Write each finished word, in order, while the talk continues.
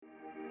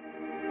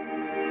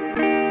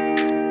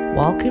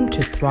Welcome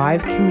to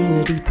Thrive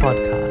Community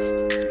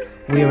Podcast.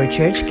 We are a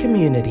church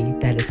community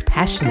that is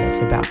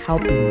passionate about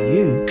helping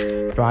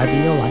you thrive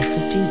in your life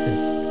with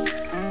Jesus.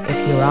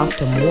 If you're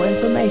after more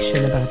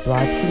information about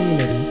Thrive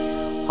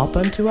Community, hop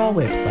onto our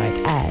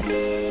website at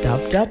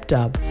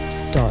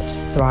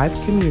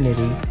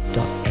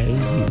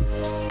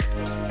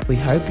www.thrivecommunity.au. We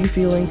hope you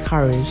feel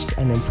encouraged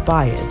and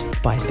inspired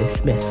by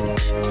this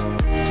message.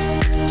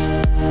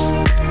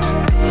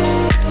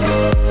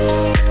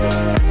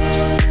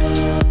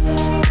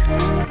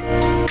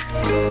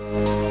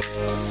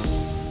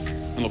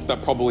 And look,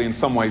 that probably in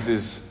some ways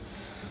is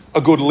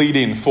a good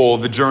lead-in for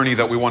the journey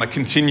that we want to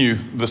continue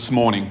this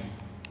morning.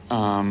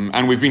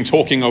 And we've been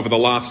talking over the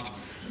last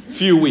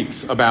few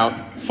weeks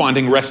about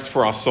finding rest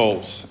for our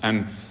souls.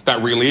 And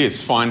that really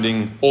is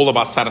finding all of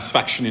our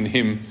satisfaction in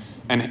Him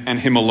and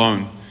Him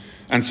alone.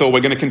 And so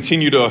we're going to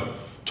continue to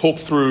talk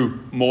through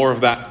more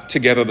of that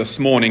together this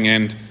morning.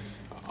 And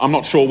I'm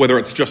not sure whether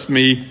it's just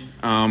me,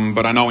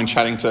 but I know in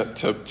chatting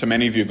to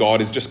many of you,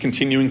 God is just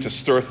continuing to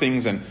stir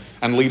things and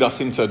lead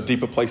us into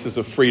deeper places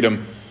of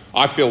freedom.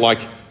 I feel like,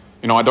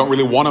 I don't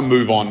really want to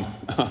move on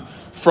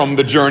from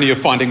the journey of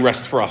finding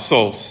rest for our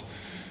souls.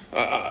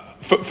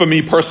 For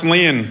me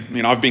personally,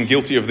 and I've been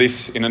guilty of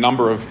this in a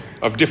number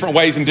of different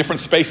ways in different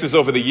spaces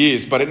over the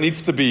years, but it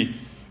needs to be,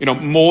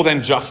 more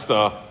than just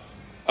a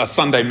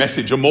Sunday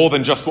message or more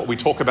than just what we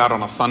talk about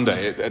on a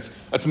Sunday.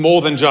 It's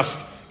more than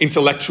just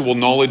intellectual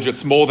knowledge.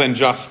 It's more than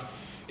just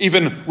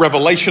even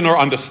revelation or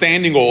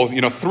understanding or,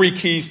 3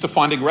 keys to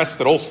finding rest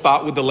that all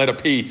start with the letter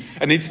P.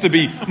 It needs to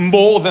be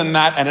more than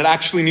that, and it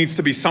actually needs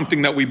to be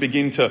something that we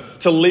begin to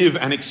live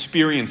and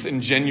experience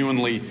and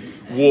genuinely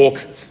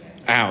walk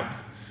out.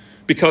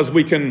 Because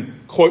we can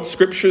quote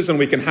scriptures and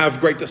we can have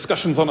great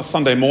discussions on a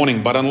Sunday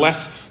morning, but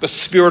unless the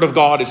Spirit of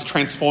God is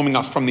transforming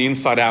us from the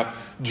inside out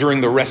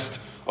during the rest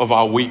of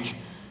our week,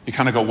 you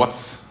kind of go,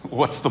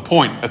 what's the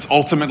point? It's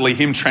ultimately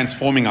Him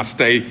transforming us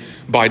day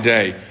by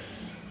day.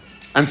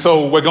 And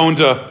so we're going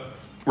to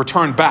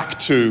return back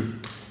to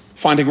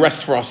finding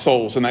rest for our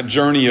souls and that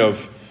journey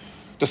of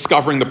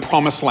discovering the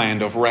promised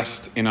land of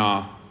rest in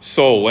our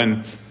soul.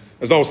 And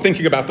as I was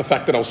thinking about the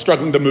fact that I was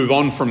struggling to move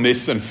on from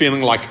this and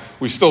feeling like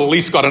we've still at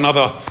least got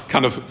another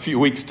kind of few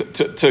weeks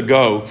to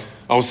go,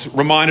 I was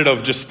reminded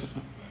of just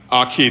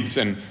our kids,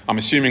 and I'm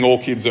assuming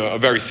all kids are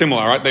very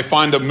similar, right? They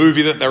find a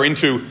movie that they're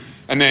into,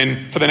 and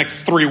then for the next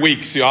 3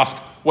 weeks you ask,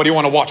 what do you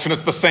want to watch? And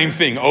it's the same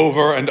thing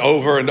over and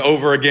over and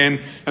over again.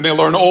 And they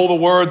learn all the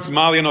words.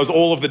 Malia knows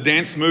all of the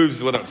dance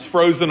moves, whether it's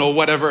Frozen or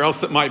whatever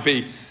else it might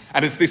be.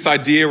 And it's this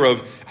idea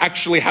of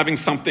actually having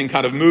something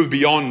kind of move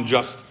beyond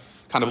just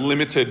kind of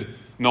limited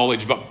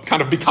knowledge, but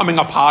kind of becoming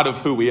a part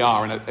of who we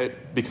are. And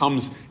it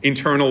becomes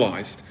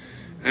internalized.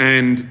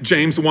 And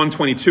James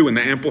 1:22 in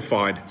the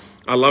Amplified,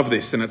 I love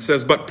this. And it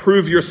says, but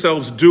prove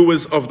yourselves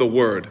doers of the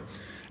word,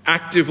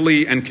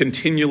 actively and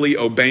continually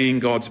obeying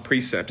God's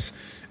precepts,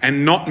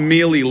 and not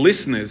merely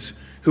listeners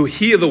who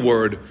hear the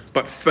word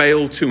but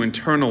fail to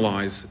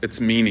internalize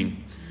its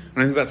meaning.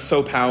 And I think that's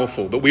so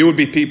powerful, that we would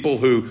be people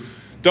who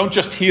don't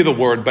just hear the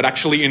word but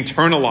actually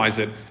internalize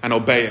it and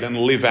obey it and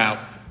live out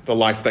the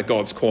life that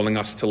God's calling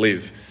us to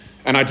live.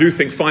 And I do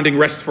think finding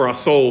rest for our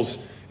souls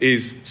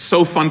is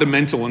so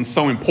fundamental and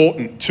so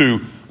important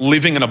to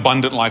living an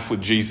abundant life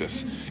with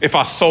Jesus. If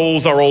our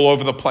souls are all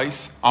over the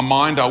place, our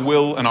mind, our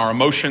will, and our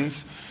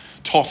emotions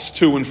tossed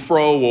to and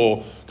fro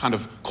or kind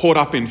of caught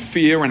up in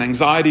fear and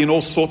anxiety and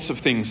all sorts of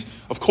things.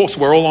 Of course,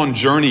 we're all on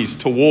journeys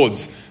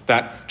towards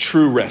that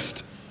true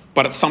rest,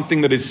 but it's something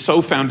that is so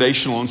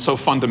foundational and so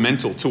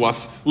fundamental to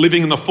us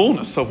living in the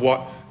fullness of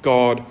what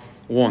God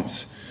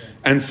wants.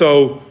 And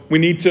so we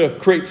need to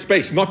create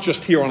space, not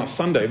just here on a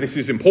Sunday, this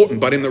is important,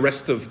 but in the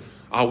rest of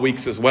our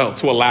weeks as well,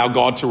 to allow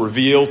God to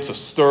reveal, to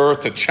stir,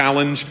 to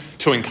challenge,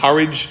 to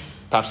encourage,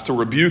 perhaps to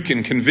rebuke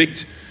and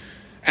convict.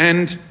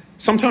 And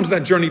sometimes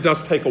that journey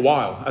does take a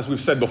while, as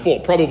we've said before.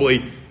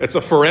 Probably it's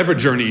a forever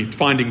journey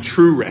finding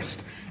true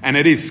rest. And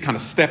it is kind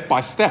of step by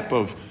step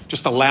of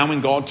just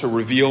allowing God to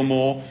reveal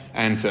more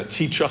and to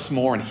teach us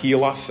more and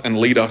heal us and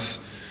lead us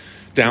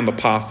down the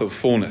path of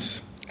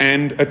fullness.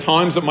 And at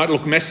times it might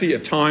look messy.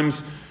 At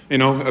times,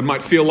 it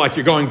might feel like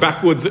you're going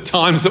backwards. At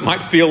times it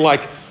might feel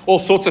like all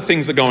sorts of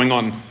things are going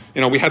on.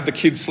 We had the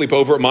kids sleep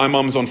over at my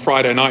mum's on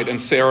Friday night, and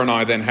Sarah and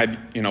I then had,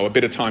 a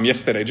bit of time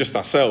yesterday, just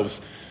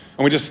ourselves.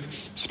 And we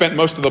just spent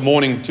most of the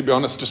morning, to be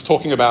honest, just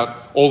talking about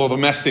all of the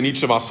mess in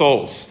each of our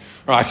souls,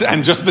 right?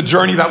 And just the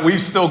journey that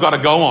we've still got to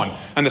go on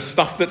and the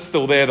stuff that's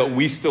still there that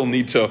we still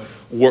need to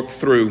work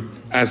through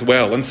as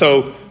well. And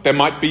so there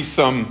might be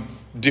some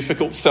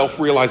difficult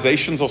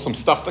self-realizations or some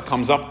stuff that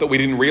comes up that we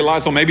didn't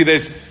realize, or maybe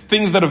there's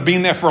things that have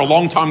been there for a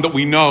long time that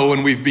we know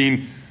and we've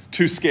been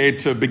too scared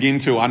to begin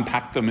to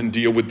unpack them and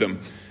deal with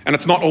them. And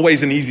it's not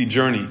always an easy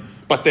journey,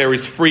 but there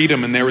is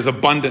freedom and there is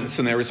abundance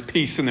and there is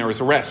peace and there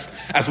is rest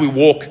as we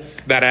walk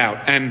that out.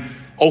 And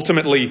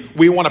ultimately,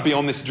 we want to be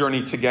on this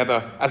journey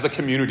together as a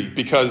community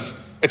because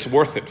it's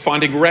worth it.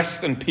 Finding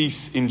rest and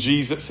peace in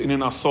Jesus and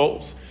in our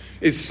souls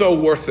is so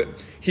worth it.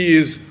 He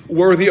is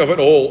worthy of it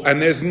all,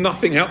 and there's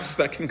nothing else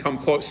that can come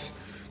close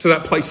to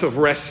that place of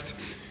rest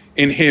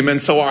in him.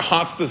 And so our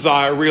heart's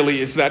desire really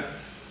is that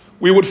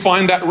we would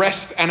find that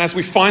rest. And as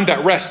we find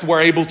that rest,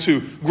 we're able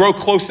to grow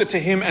closer to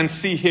him and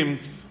see him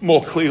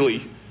more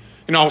clearly.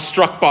 You know, I was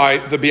struck by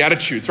the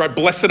Beatitudes, right?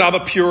 Blessed are the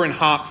pure in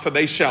heart, for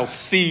they shall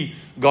see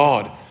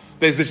God.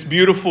 There's this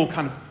beautiful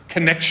kind of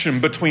connection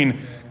between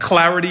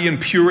clarity and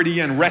purity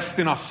and rest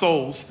in our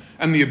souls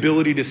and the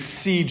ability to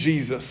see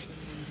Jesus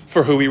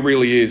for who he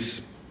really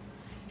is.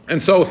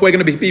 And so if we're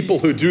going to be people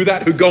who do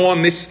that, who go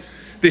on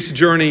this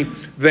journey,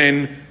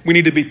 then we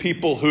need to be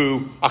people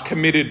who are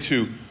committed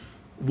to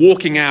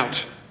walking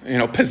out,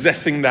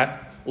 possessing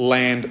that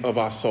land of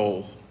our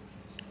soul.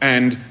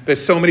 And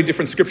there's so many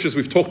different scriptures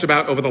we've talked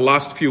about over the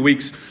last few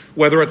weeks,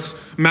 whether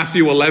it's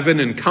Matthew 11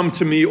 and come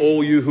to me,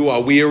 all you who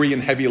are weary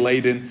and heavy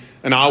laden,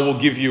 and I will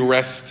give you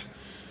rest.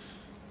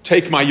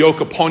 Take my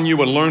yoke upon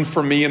you and learn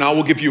from me, and I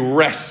will give you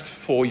rest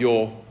for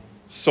your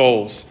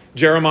souls.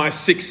 Jeremiah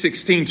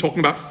 6:16, talking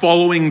about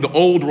following the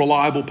old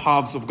reliable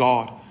paths of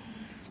God,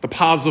 the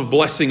paths of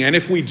blessing. And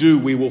if we do,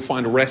 we will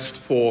find rest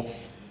for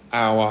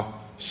our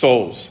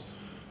souls.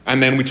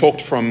 And then we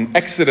talked from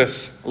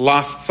Exodus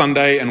last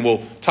Sunday, and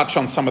we'll touch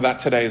on some of that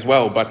today as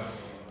well. But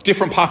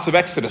different parts of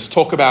Exodus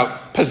talk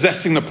about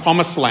possessing the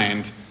promised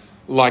land,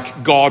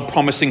 like God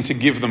promising to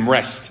give them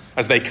rest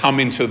as they come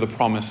into the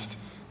promised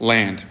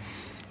land.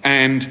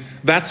 And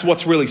that's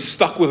what's really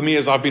stuck with me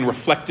as I've been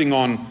reflecting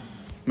on,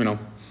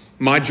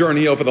 my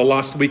journey over the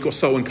last week or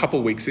so and couple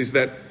of weeks, is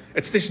that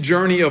it's this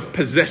journey of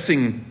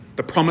possessing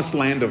the promised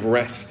land of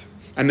rest.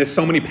 And there's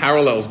so many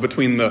parallels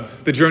between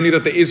the journey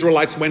that the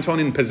Israelites went on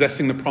in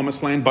possessing the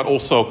promised land, but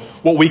also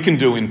what we can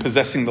do in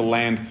possessing the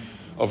land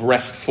of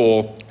rest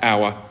for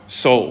our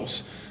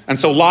souls. And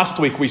so last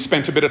week we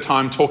spent a bit of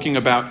time talking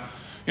about,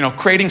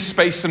 creating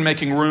space and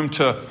making room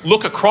to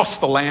look across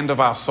the land of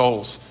our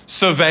souls,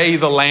 survey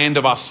the land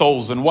of our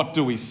souls. And what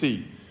do we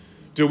see?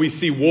 Do we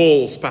see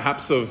walls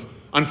perhaps of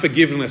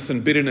unforgiveness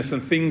and bitterness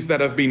and things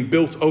that have been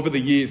built over the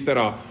years that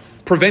are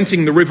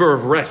preventing the river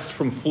of rest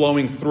from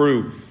flowing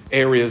through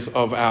areas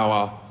of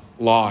our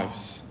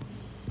lives?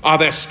 Are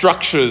there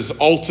structures,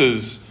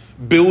 altars,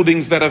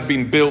 buildings that have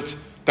been built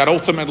that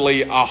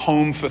ultimately are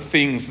home for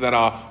things that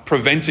are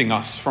preventing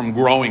us from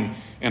growing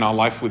in our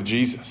life with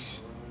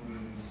Jesus?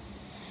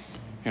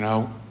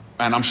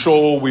 And I'm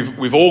sure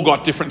we've all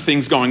got different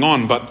things going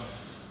on, but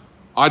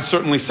I'd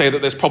certainly say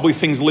that there's probably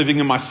things living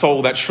in my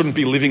soul that shouldn't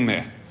be living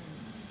there.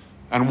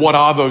 And what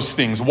are those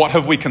things? What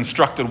have we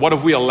constructed? What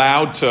have we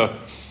allowed to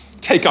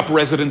take up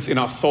residence in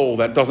our soul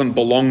that doesn't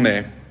belong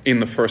there in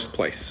the first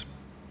place?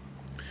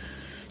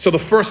 So the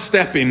first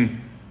step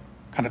in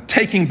kind of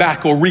taking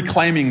back or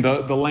reclaiming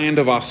the land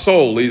of our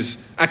soul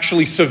is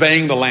actually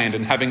surveying the land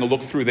and having a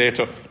look through there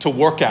to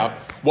work out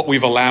what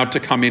we've allowed to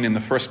come in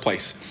the first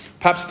place.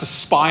 Perhaps to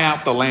spy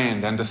out the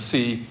land and to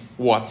see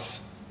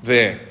what's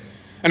there.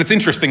 And it's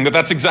interesting that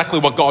that's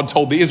exactly what God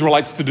told the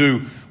Israelites to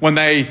do when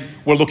they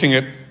were looking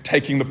at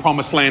taking the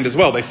promised land as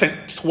well. They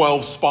sent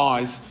 12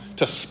 spies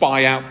to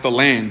spy out the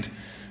land.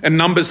 And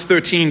Numbers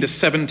 13,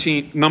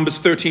 17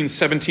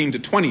 to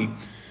 20,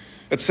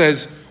 it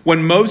says,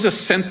 when Moses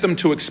sent them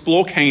to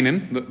explore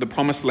Canaan, the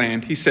promised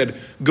land, he said,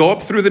 go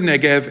up through the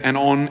Negev and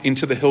on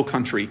into the hill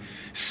country.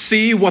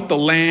 See what the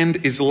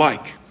land is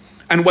like,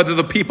 and whether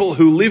the people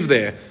who live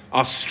there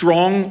are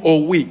strong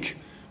or weak,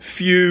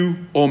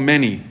 few or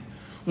many.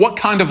 What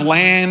kind of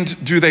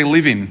land do they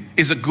live in?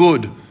 Is it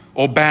good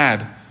or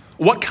bad?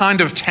 What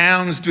kind of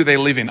towns do they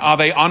live in? Are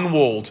they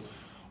unwalled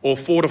or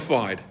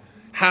fortified?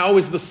 How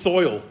is the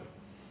soil?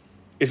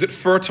 Is it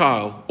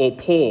fertile or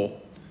poor?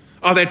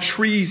 Are there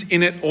trees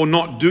in it or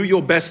not? Do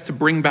your best to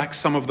bring back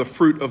some of the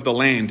fruit of the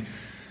land.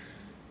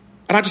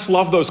 And I just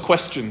love those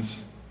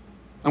questions.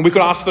 And we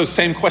could ask those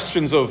same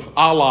questions of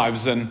our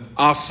lives and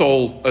our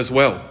soul as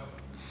well.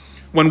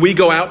 When we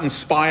go out and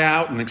spy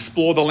out and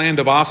explore the land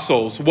of our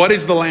souls, what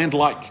is the land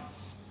like?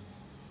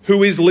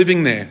 Who is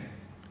living there?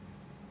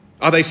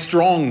 Are they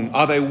strong?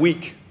 Are they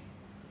weak?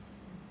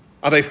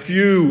 Are they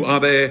few? Are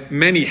there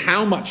many?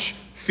 How much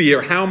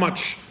fear? How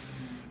much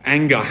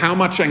anger? How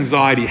much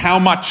anxiety? How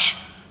much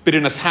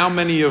bitterness? How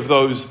many of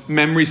those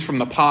memories from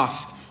the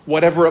past?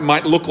 Whatever it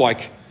might look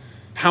like.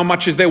 How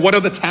much is there? What are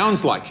the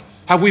towns like?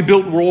 Have we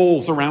built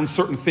walls around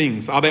certain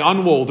things? Are they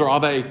unwalled or are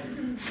they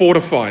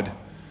fortified?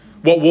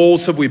 What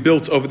walls have we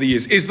built over the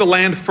years? Is the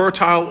land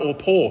fertile or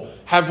poor?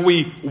 Have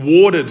we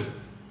watered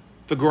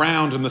the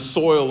ground and the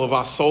soil of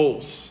our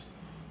souls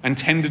and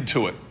tended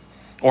to it?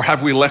 Or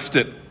have we left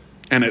it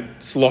and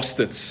it's lost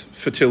its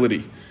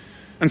fertility?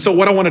 And so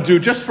what I want to do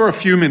just for a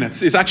few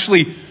minutes is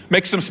actually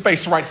make some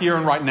space right here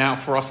and right now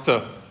for us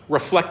to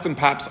reflect and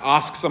perhaps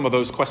ask some of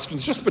those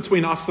questions just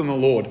between us and the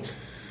Lord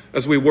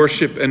as we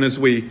worship and as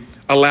we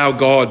allow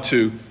God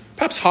to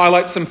perhaps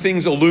highlight some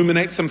things,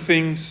 illuminate some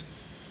things,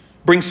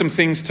 bring some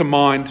things to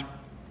mind,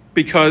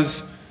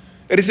 because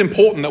it is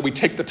important that we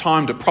take the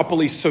time to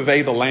properly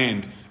survey the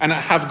land and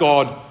have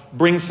God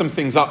bring some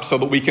things up so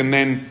that we can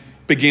then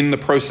begin the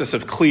process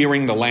of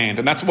clearing the land.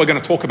 And that's what we're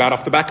going to talk about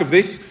off the back of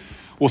this.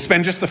 We'll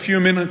spend just a few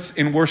minutes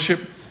in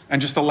worship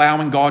and just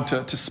allowing God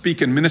to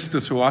speak and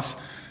minister to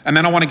us. And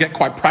then I want to get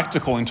quite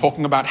practical in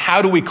talking about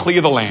how do we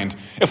clear the land?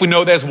 If we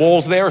know there's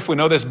walls there, if we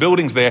know there's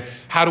buildings there,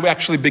 how do we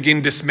actually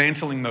begin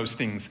dismantling those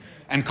things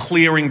and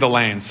clearing the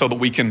land so that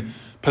we can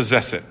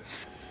possess it?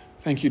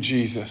 Thank you,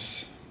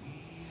 Jesus,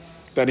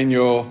 that in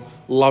your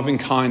loving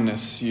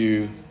kindness,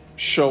 you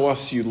show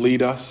us, you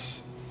lead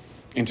us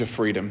into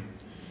freedom.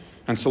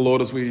 And so,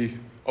 Lord, as we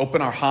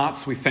open our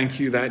hearts, we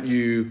thank you that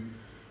you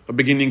are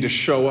beginning to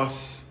show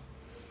us,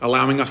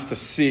 allowing us to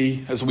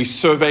see as we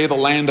survey the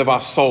land of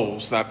our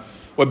souls, that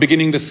we're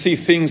beginning to see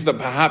things that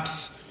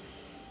perhaps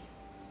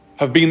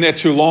have been there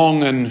too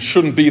long and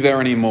shouldn't be there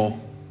anymore.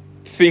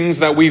 Things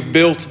that we've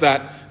built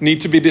that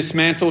need to be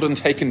dismantled and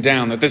taken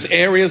down. That there's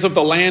areas of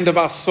the land of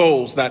our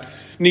souls that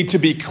need to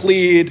be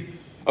cleared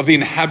of the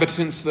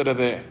inhabitants that are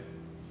there.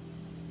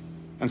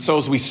 And so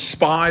as we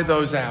spy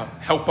those out,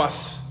 help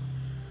us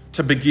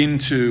to begin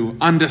to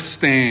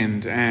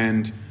understand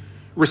and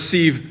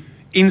receive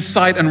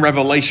insight and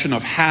revelation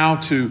of how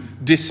to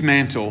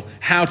dismantle,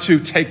 how to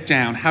take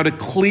down, how to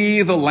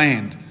clear the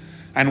land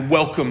and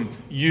welcome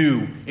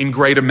you in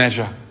greater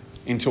measure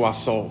into our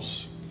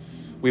souls.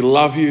 We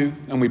love you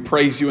and we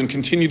praise you, and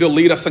continue to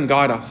lead us and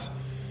guide us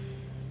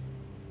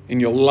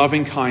in your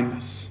loving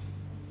kindness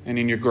and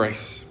in your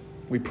grace.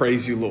 We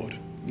praise you, Lord,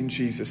 in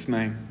Jesus'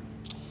 name.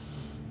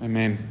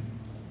 Amen.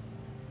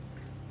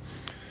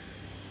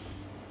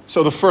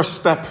 So the first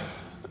step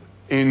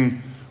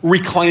in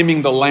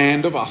reclaiming the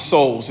land of our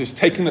souls is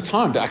taking the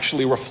time to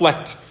actually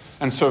reflect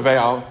and survey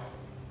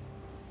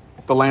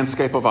the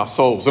landscape of our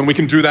souls. And we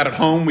can do that at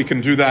home. We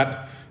can do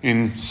that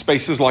in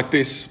spaces like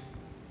this.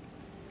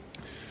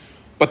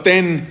 But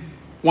then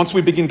once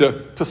we begin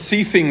to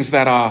see things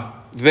that are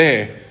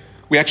there,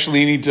 we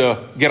actually need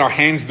to get our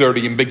hands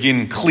dirty and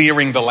begin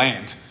clearing the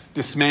land,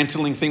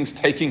 dismantling things,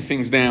 taking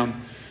things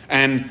down.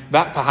 And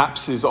that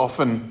perhaps is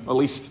often, at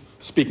least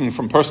speaking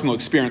from personal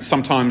experience,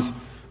 sometimes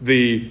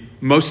the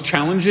most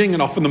challenging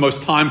and often the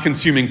most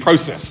time-consuming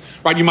process,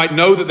 right? You might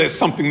know that there's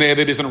something there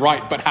that isn't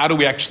right, but how do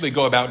we actually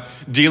go about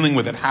dealing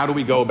with it? How do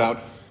we go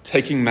about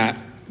taking that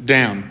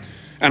down?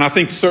 And I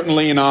think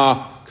certainly in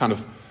our kind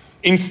of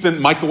instant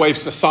microwave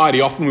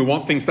society, often we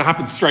want things to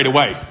happen straight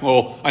away.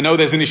 Well, I know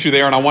there's an issue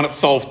there and I want it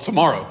solved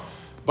tomorrow.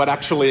 But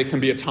actually it can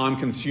be a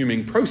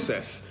time-consuming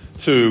process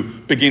to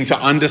begin to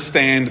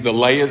understand the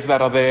layers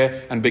that are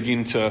there and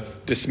begin to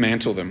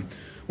dismantle them.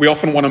 We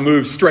often want to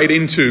move straight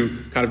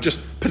into kind of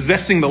just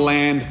possessing the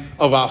land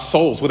of our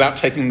souls without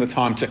taking the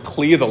time to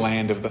clear the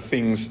land of the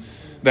things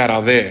that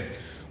are there.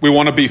 We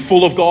want to be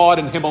full of God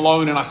and Him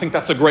alone, and I think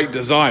that's a great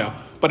desire.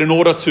 But in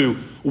order to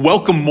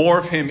welcome more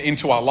of Him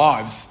into our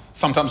lives,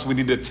 sometimes we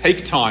need to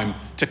take time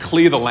to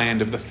clear the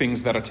land of the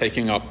things that are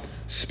taking up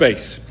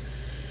space.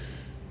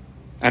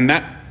 And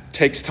that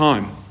takes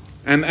time.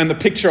 And the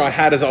picture I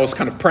had as I was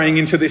kind of praying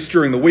into this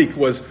during the week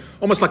was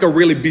almost like a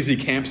really busy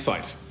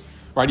campsite.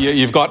 Right,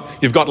 you've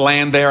got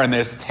land there, and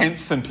there's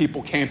tents and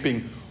people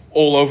camping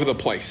all over the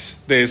place.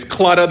 There's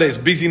clutter, there's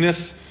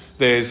busyness,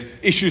 there's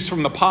issues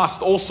from the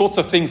past, all sorts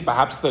of things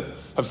perhaps that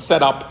have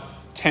set up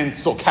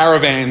tents or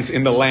caravans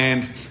in the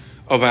land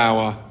of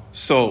our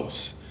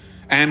souls.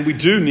 And we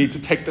do need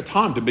to take the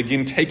time to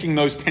begin taking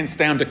those tents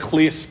down to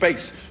clear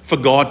space for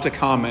God to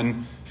come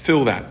and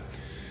fill that.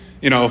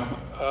 You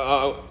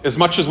know, as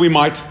much as we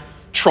might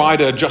try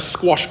to just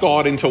squash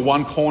God into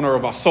one corner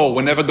of our soul,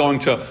 we're never going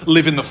to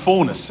live in the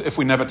fullness if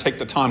we never take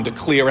the time to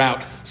clear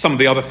out some of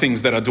the other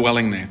things that are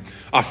dwelling there.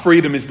 Our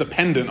freedom is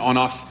dependent on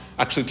us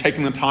actually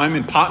taking the time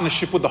in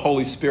partnership with the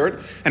Holy Spirit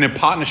and in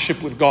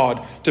partnership with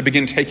God to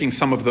begin taking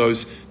some of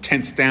those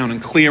tents down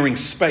and clearing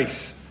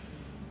space.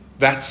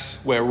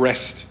 That's where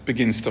rest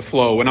begins to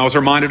flow. And I was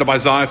reminded of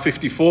Isaiah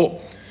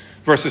 54,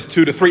 verses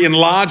 2-3.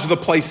 Enlarge the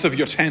place of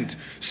your tent.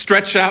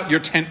 Stretch out your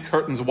tent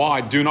curtains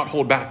wide. Do not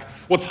hold back.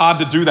 What's hard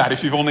to do that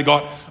if you've only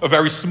got a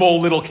very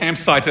small little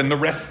campsite and the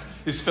rest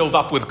is filled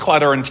up with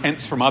clutter and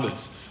tents from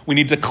others? We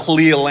need to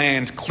clear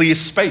land, clear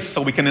space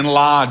so we can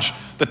enlarge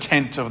the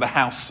tent of the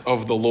house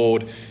of the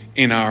Lord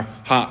in our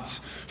hearts.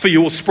 For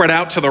you will spread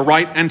out to the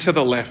right and to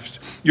the left.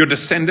 Your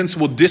descendants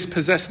will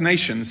dispossess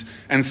nations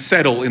and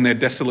settle in their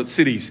desolate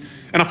cities.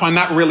 And I find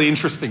that really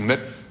interesting,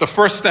 that the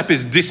first step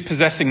is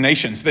dispossessing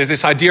nations. There's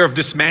this idea of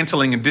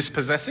dismantling and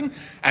dispossessing,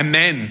 and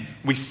then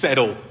we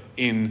settle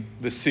in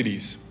the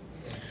cities.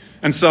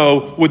 And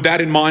so with that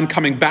in mind,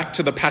 coming back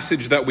to the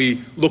passage that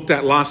we looked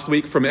at last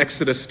week from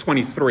Exodus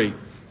 23.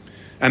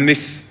 And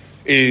this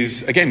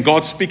is, again,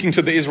 God speaking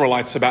to the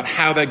Israelites about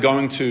how they're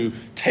going to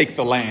take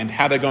the land,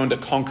 how they're going to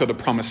conquer the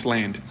promised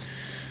land.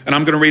 And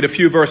I'm going to read a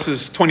few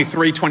verses,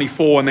 23,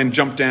 24, and then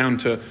jump down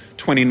to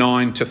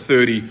 29 to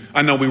 30.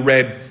 I know we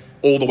read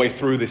all the way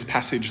through this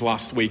passage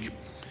last week.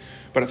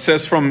 But it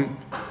says from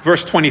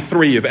verse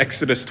 23 of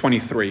Exodus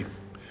 23,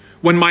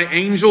 when my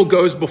angel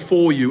goes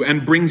before you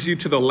and brings you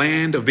to the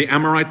land of the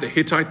Amorite, the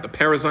Hittite, the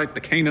Perizzite, the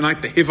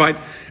Canaanite, the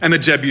Hivite, and the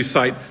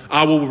Jebusite,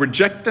 I will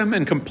reject them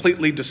and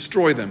completely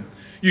destroy them.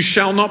 You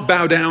shall not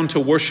bow down to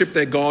worship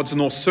their gods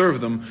nor serve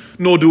them,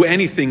 nor do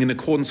anything in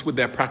accordance with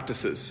their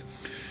practices.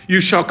 You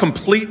shall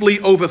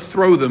completely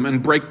overthrow them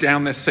and break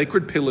down their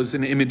sacred pillars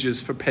and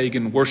images for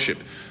pagan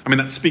worship. I mean,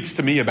 that speaks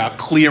to me about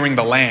clearing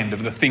the land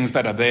of the things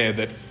that are there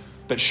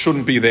that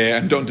shouldn't be there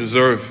and don't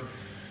deserve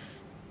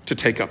to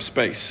take up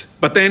space.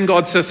 But then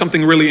God says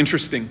something really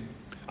interesting.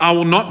 I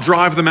will not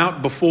drive them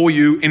out before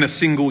you in a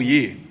single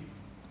year,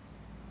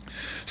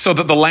 so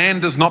that the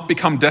land does not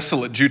become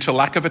desolate due to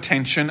lack of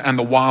attention and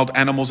the wild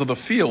animals of the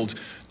field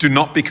do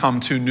not become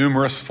too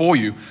numerous for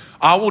you.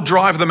 I will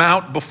drive them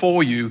out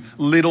before you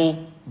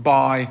little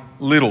by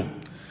little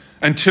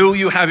until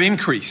you have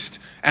increased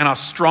and are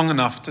strong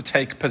enough to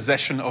take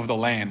possession of the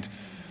land.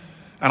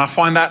 And I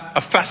find that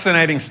a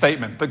fascinating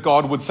statement that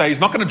God would say he's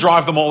not going to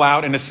drive them all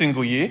out in a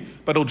single year,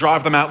 but he'll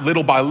drive them out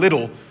little by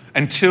little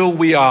until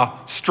we are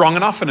strong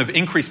enough and have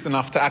increased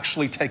enough to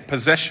actually take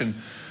possession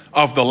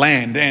of the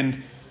land.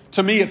 And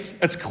to me,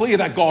 it's clear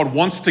that God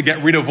wants to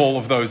get rid of all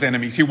of those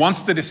enemies. He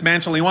wants to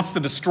dismantle, he wants to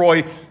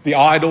destroy the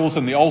idols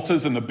and the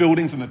altars and the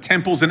buildings and the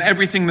temples and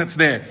everything that's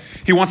there.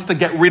 He wants to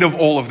get rid of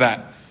all of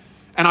that.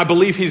 And I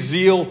believe his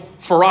zeal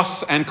for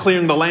us and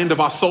clearing the land of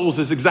our souls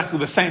is exactly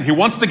the same. He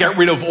wants to get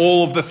rid of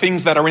all of the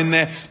things that are in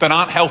there that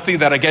aren't healthy,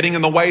 that are getting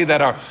in the way,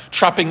 that are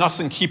trapping us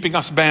and keeping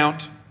us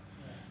bound.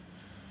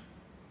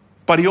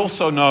 But he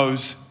also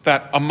knows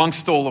that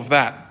amongst all of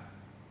that,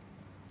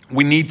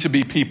 we need to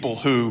be people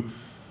who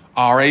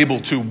are able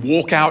to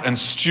walk out and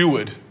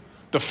steward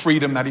the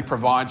freedom that he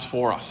provides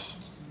for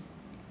us.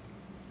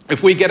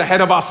 If we get ahead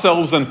of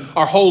ourselves and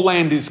our whole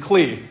land is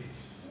clear,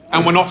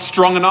 and we're not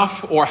strong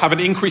enough or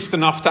haven't increased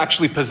enough to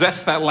actually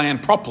possess that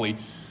land properly,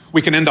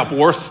 we can end up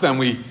worse than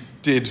we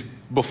did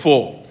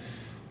before.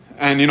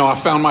 And, I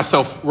found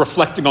myself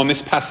reflecting on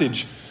this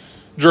passage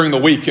during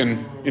the week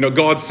and,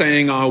 God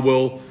saying, I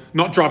will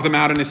not drive them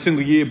out in a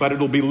single year, but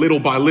it'll be little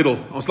by little.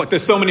 I was like,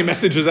 there's so many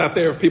messages out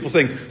there of people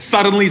saying,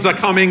 suddenlies are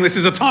coming. This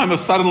is a time of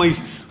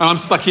suddenlies. And I'm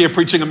stuck here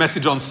preaching a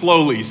message on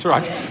slowlies,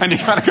 right? And you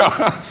kind of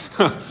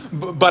go,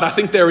 but I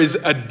think there is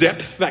a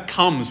depth that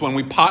comes when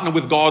we partner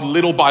with God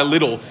little by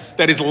little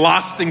that is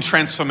lasting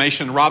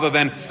transformation rather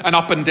than an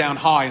up and down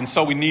high. And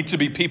so we need to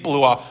be people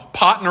who are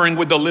partnering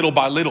with the little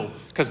by little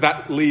because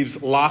that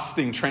leaves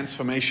lasting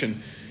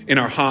transformation in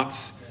our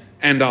hearts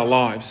and our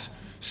lives.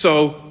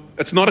 So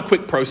it's not a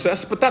quick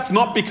process, but that's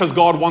not because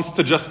God wants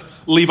to just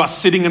leave us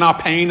sitting in our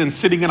pain and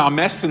sitting in our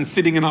mess and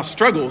sitting in our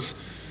struggles,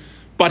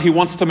 but he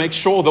wants to make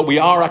sure that we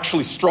are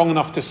actually strong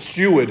enough to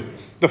steward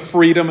the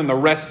freedom and the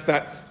rest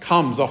that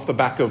comes off the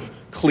back of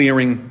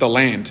clearing the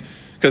land.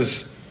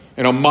 Because,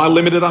 my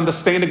limited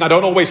understanding, I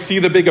don't always see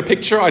the bigger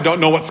picture. I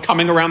don't know what's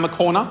coming around the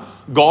corner.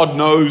 God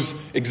knows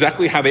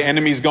exactly how the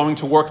enemy is going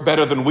to work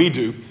better than we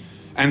do.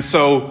 And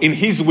so in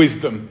his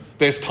wisdom,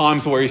 there's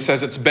times where he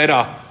says it's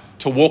better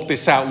to walk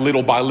this out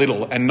little by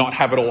little and not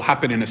have it all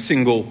happen in a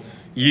single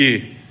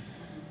year.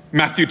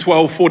 Matthew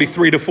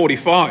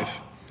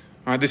 12:43-45. All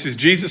right, this is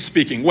Jesus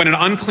speaking. When an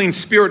unclean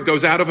spirit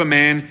goes out of a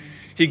man,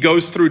 he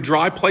goes through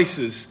dry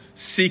places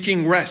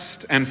seeking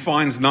rest and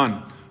finds none.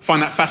 I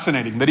find that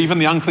fascinating, that even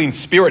the unclean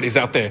spirit is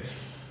out there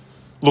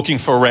looking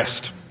for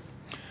rest.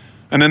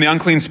 And then the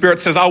unclean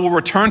spirit says, I will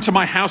return to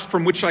my house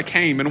from which I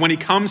came. And when he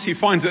comes, he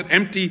finds it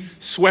empty,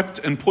 swept,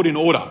 and put in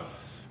order.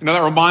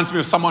 That reminds me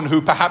of someone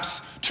who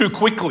perhaps too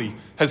quickly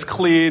has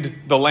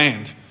cleared the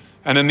land.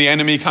 And then the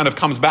enemy kind of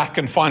comes back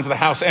and finds the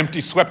house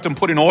empty, swept, and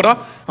put in order.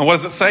 And what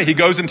does it say? He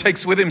goes and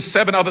takes with him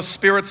 7 other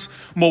spirits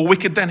more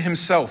wicked than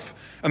himself.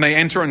 And they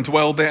enter and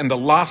dwell there. And the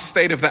last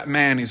state of that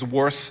man is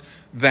worse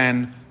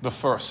than the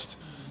first.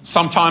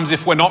 Sometimes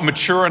if we're not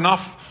mature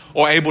enough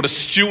or able to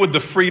steward the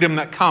freedom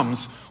that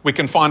comes, we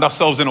can find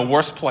ourselves in a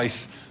worse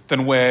place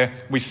than where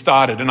we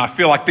started. And I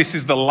feel like this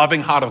is the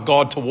loving heart of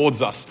God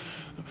towards us,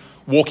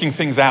 walking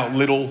things out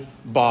little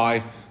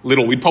by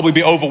little. We'd probably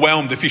be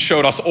overwhelmed if he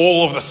showed us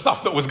all of the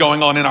stuff that was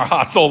going on in our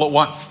hearts all at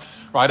once,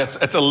 right?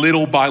 It's a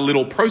little by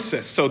little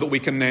process so that we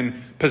can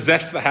then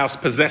possess the house,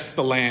 possess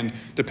the land,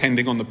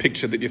 depending on the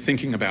picture that you're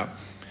thinking about.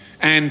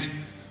 And,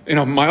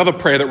 my other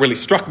prayer that really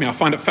struck me, I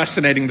find it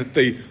fascinating that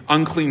the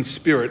unclean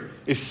spirit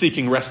is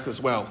seeking rest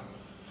as well.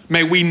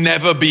 May we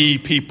never be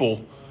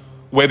people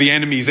where the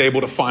enemy is able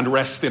to find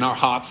rest in our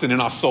hearts and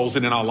in our souls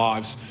and in our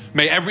lives.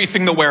 May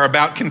everything that we're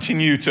about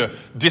continue to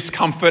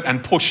discomfort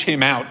and push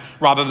him out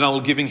rather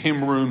than giving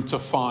him room to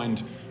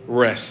find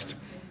rest.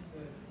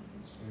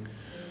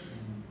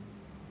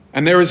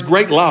 And there is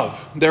great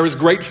love, there is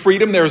great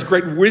freedom, there is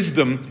great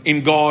wisdom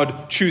in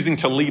God choosing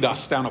to lead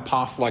us down a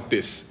path like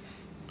this.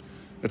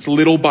 It's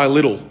little by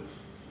little.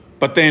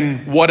 But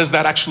then what does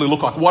that actually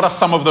look like? What are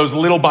some of those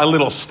little by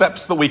little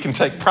steps that we can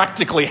take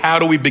practically? How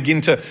do we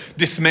begin to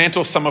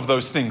dismantle some of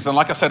those things? And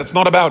like I said, it's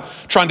not about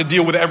trying to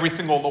deal with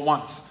everything all at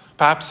once.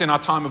 Perhaps in our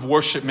time of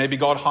worship, maybe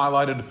God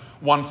highlighted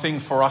one thing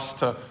for us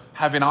to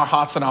have in our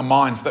hearts and our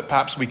minds that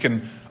perhaps we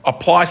can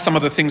apply some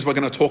of the things we're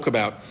going to talk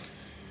about.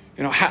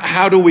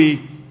 How do we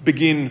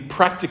begin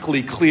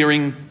practically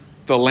clearing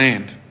the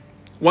land?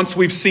 Once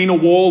we've seen a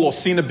wall or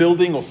seen a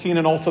building or seen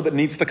an altar that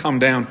needs to come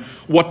down,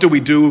 what do we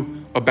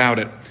do about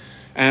it?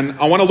 And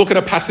I want to look at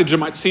a passage that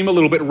might seem a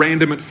little bit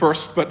random at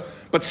first,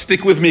 but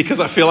stick with me because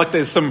I feel like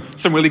there's some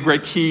really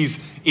great keys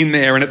in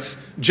there. And it's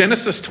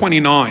Genesis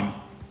 29.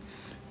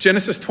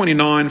 Genesis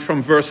 29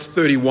 from verse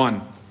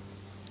 31.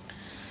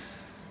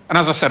 And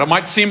as I said, it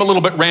might seem a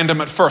little bit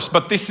random at first,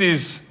 but this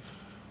is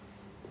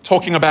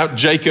talking about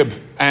Jacob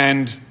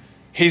and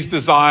his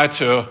desire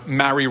to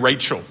marry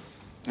Rachel.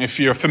 If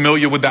you're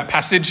familiar with that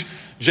passage,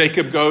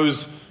 Jacob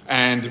goes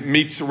and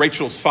meets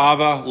Rachel's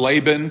father,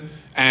 Laban,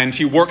 and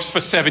he works for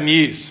 7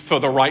 years for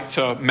the right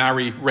to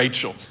marry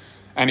Rachel.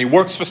 And he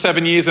works for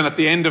 7 years, and at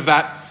the end of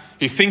that,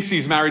 he thinks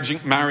he's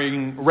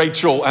marrying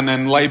Rachel, and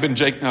then Laban,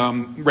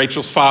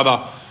 Rachel's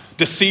father,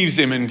 deceives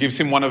him and gives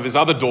him one of his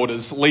other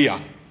daughters,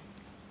 Leah.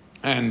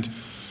 And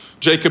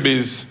Jacob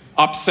is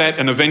upset,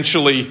 and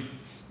eventually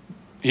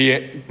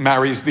he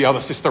marries the other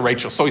sister,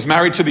 Rachel. So he's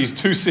married to these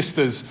two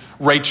sisters,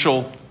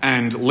 Rachel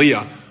and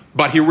Leah,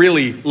 but he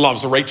really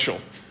loves Rachel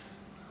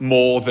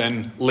more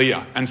than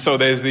Leah. And so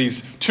there's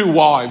these two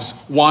wives,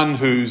 one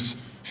who's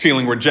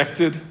feeling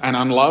rejected and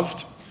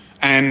unloved.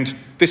 And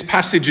this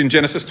passage in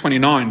Genesis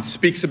 29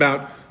 speaks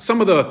about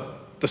some of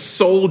the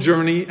soul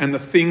journey and the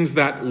things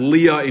that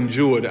Leah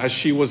endured as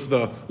she was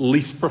the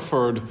least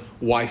preferred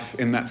wife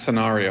in that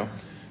scenario.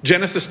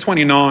 Genesis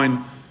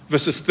 29,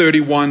 verses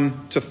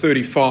 31 to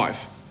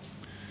 35.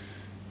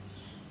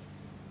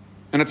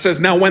 And it says,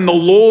 "Now when the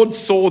Lord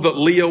saw that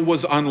Leah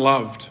was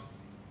unloved,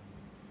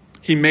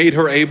 he made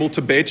her able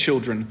to bear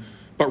children,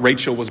 but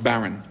Rachel was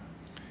barren."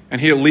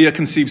 And here Leah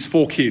conceives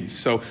 4 kids.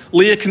 So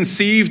Leah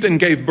conceived and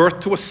gave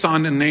birth to a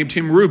son and named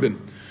him Reuben.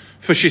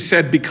 For she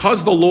said,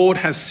 "Because the Lord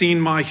has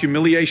seen my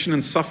humiliation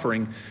and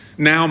suffering,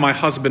 now my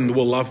husband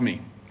will love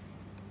me."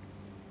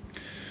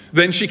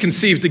 Then she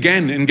conceived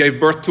again and gave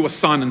birth to a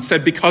son and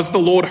said, "Because the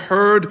Lord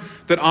heard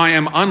that I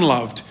am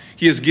unloved,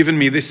 he has given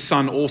me this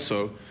son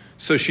also."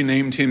 So she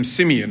named him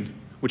Simeon,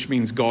 which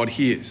means God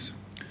hears.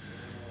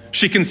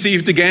 She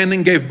conceived again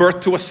and gave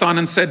birth to a son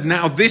and said,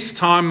 "Now this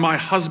time my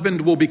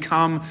husband will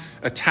become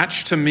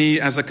attached to me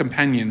as a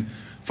companion,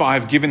 for I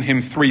have given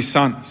him 3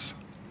 sons."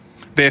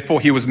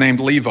 Therefore he was named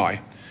Levi.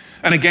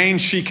 And again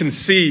she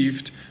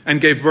conceived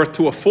and gave birth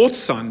to a 4th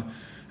son,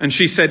 and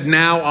she said,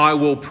 "Now I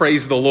will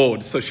praise the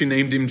Lord." So she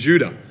named him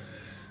Judah.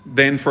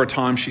 Then for a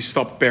time she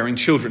stopped bearing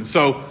children.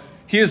 So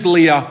here's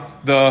Leah,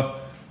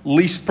 the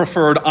least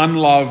preferred,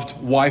 unloved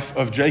wife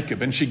of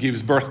Jacob, and she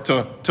gives birth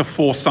to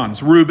 4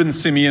 sons, Reuben,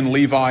 Simeon,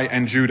 Levi,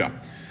 and Judah.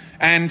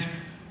 And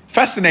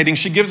fascinating,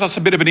 she gives us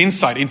a bit of an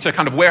insight into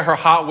kind of where her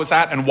heart was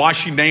at and why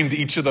she named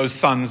each of those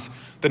sons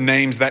the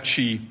names that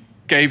she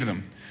gave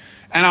them.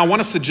 And I want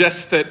to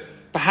suggest that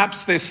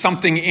perhaps there's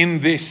something in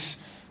this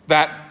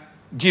that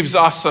gives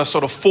us a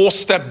sort of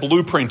 4-step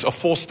blueprint, a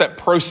 4-step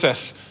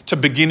process to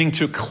beginning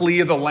to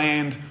clear the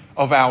land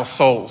of our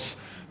souls.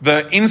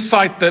 The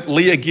insight that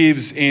Leah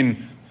gives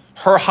in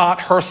her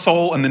heart, her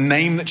soul, and the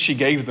name that she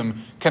gave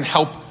them can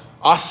help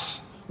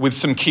us with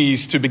some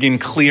keys to begin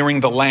clearing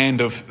the land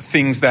of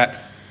things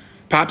that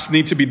perhaps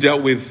need to be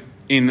dealt with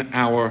in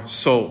our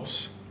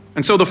souls.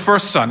 And so the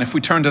first son, if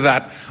we turn to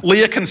that,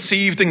 Leah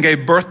conceived and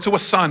gave birth to a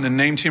son and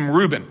named him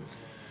Reuben.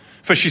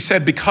 For she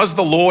said, "Because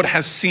the Lord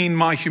has seen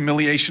my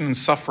humiliation and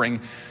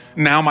suffering,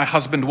 now my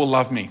husband will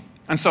love me."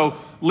 And so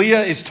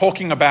Leah is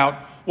talking about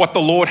what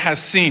the Lord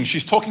has seen.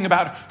 She's talking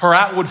about her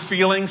outward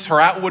feelings, her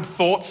outward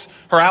thoughts,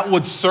 her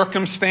outward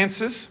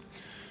circumstances,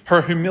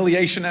 her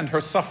humiliation and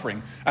her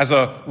suffering as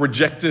a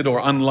rejected or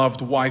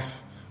unloved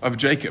wife of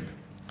Jacob.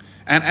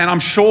 And I'm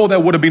sure there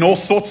would have been all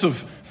sorts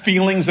of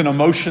feelings and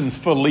emotions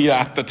for Leah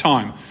at the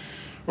time,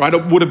 right?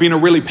 It would have been a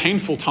really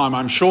painful time,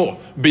 I'm sure,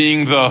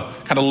 being the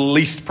kind of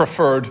least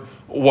preferred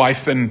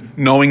wife and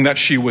knowing that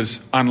she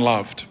was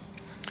unloved.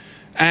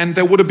 And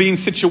there would have been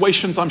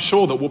situations, I'm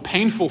sure, that were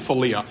painful for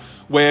Leah,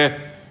 where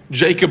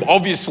Jacob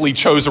obviously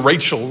chose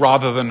Rachel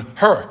rather than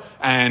her,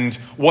 and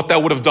what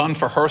that would have done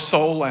for her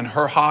soul and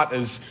her heart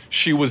as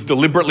she was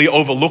deliberately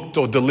overlooked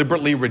or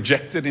deliberately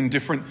rejected in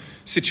different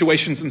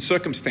situations and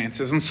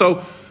circumstances. And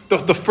so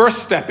the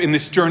first step in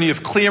this journey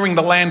of clearing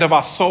the land of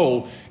our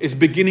soul is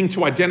beginning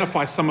to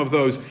identify some of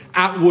those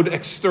outward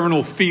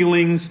external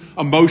feelings,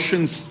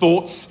 emotions,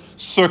 thoughts,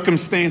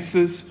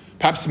 circumstances,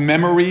 perhaps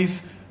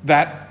memories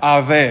that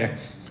are there.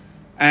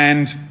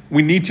 And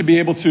we need to be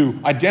able to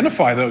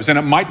identify those. And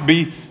it might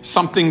be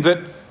something that,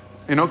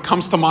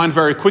 comes to mind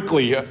very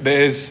quickly.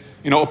 There's,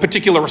 a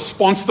particular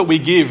response that we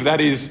give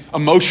that is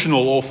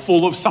emotional or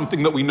full of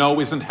something that we know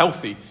isn't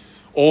healthy.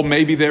 Or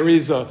maybe there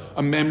is a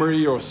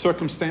memory or a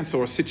circumstance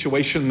or a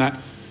situation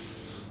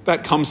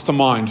that comes to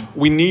mind.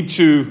 We need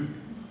to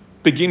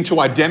begin to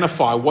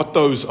identify what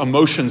those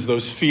emotions,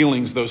 those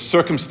feelings, those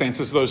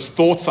circumstances, those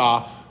thoughts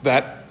are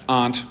that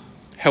aren't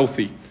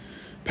healthy.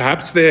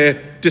 Perhaps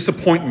they're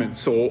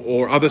disappointments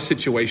or other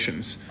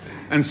situations.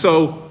 And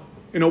so,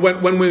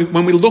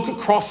 when we look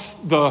across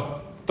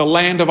the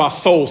land of our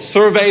souls,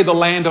 survey the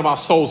land of our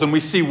souls, and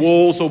we see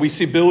walls or we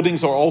see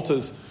buildings or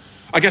altars,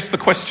 I guess the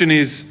question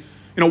is,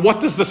 what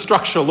does the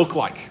structure look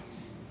like?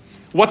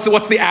 What's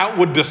the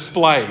outward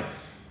display?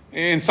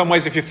 In some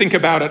ways, if you think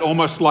about it,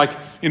 almost like,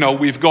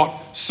 we've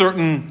got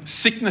certain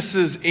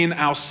sicknesses in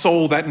our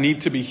soul that need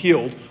to be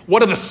healed.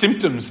 What are the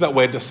symptoms that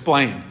we're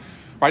displaying?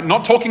 Right?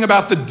 Not talking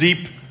about the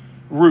deep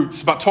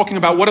roots, but talking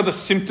about what are the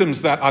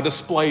symptoms that are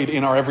displayed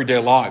in our everyday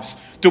lives.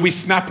 Do we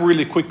snap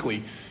really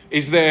quickly?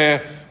 Is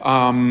there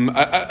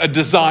a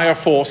desire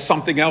for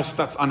something else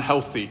that's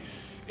unhealthy?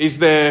 Is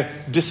there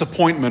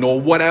disappointment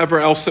or whatever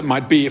else it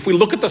might be? If we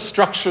look at the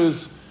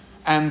structures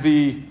and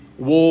the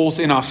walls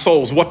in our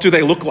souls, what do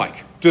they look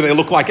like? Do they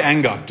look like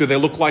anger? Do they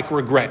look like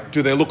regret?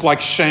 Do they look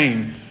like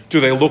shame? Do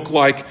they look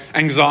like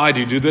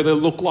anxiety? Do they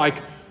look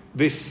like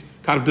this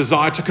kind of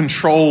desire to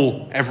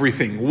control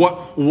everything?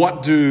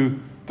 What do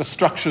the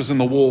structures and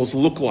the walls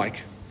look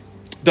like?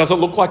 Does it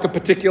look like a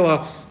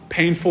particular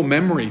painful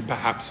memory,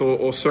 perhaps,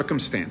 or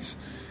circumstance?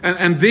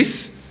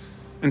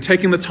 And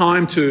taking the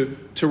time to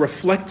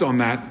reflect on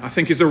that, I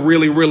think, is a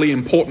really, really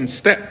important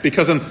step,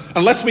 because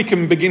unless we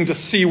can begin to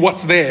see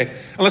what's there,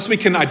 unless we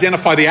can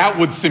identify the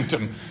outward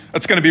symptom,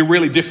 it's going to be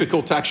really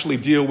difficult to actually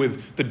deal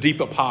with the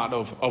deeper part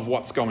of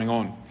what's going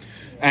on.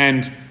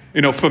 And,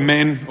 for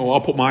men, or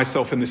I'll put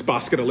myself in this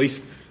basket at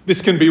least, this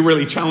can be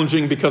really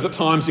challenging, because at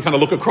times you kind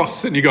of look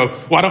across and you go,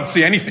 well, I don't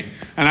see anything.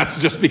 And that's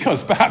just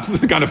because perhaps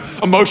they're kind of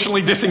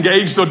emotionally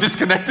disengaged or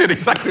disconnected.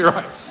 Exactly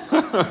right.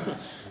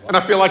 And I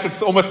feel like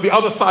it's almost the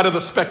other side of the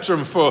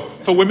spectrum for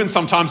women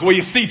sometimes, where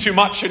you see too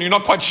much and you're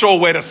not quite sure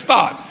where to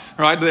start,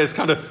 right? There's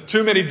kind of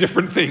too many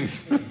different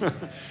things.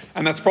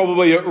 And that's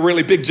probably a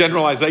really big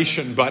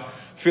generalization, but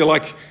I feel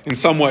like in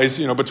some ways,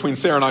 between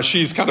Sarah and I,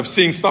 she's kind of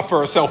seeing stuff for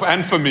herself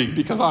and for me,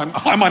 because I'm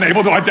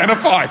unable to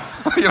identify,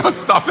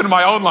 stuff in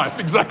my own life.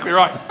 Exactly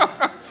right.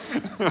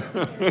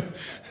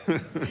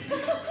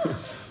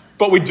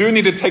 But we do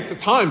need to take the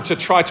time to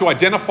try to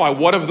identify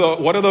what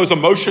are those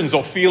emotions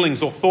or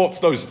feelings or thoughts,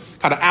 those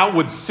kind of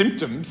outward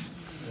symptoms.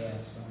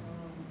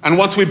 And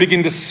once we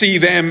begin to see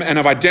them and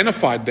have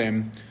identified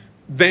them,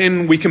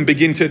 then we can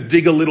begin to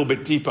dig a little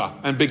bit deeper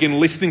and begin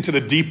listening to the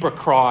deeper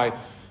cry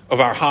of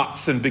our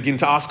hearts and begin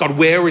to ask God,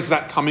 where is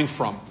that coming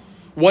from?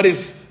 What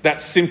is that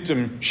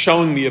symptom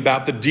showing me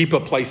about the deeper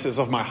places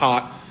of my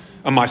heart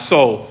and my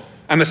soul?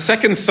 And the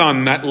second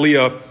son that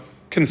Leah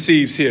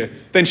conceives here,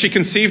 then she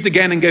conceived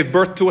again and gave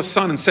birth to a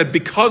son and said,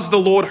 because the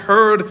Lord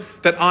heard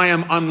that I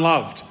am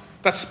unloved.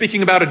 That's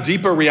speaking about a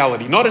deeper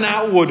reality, not an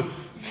outward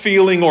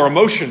feeling or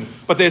emotion,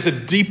 but there's a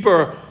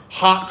deeper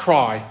heart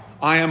cry.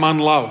 I am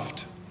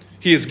unloved.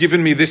 He has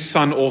given me this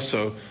son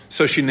also.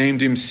 So she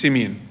named him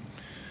Simeon.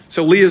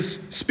 So Leah's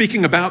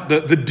speaking about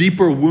the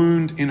deeper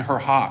wound in her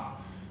heart,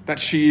 that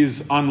she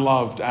is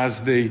unloved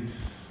as the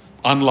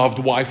unloved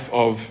wife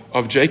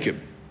of Jacob.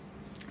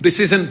 This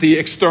isn't the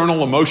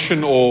external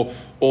emotion or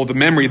the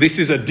memory. This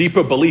is a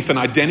deeper belief and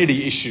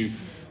identity issue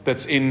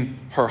that's in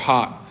her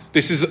heart.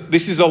 This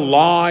is a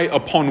lie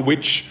upon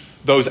which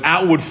those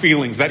outward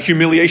feelings, that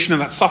humiliation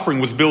and that suffering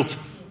was built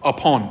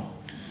upon.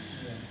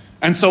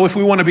 And so if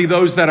we want to be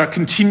those that are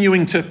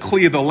continuing to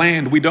clear the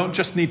land, we don't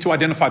just need to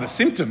identify the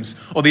symptoms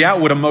or the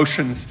outward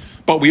emotions,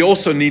 but we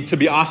also need to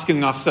be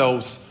asking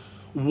ourselves,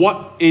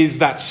 what is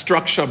that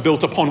structure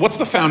built upon? What's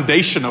the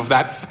foundation of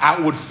that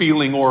outward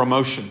feeling or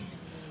emotion?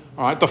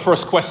 All right, the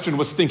first question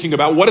was thinking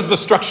about what does the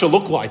structure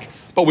look like?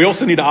 But we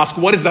also need to ask,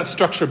 what is that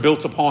structure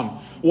built upon?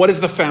 What is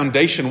the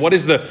foundation? What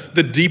is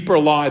the deeper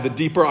lie, the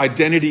deeper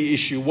identity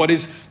issue? What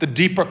is the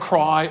deeper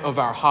cry of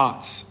our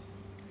hearts?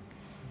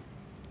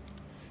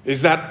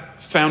 Is that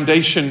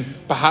foundation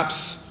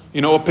perhaps,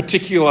 a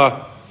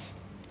particular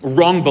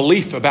wrong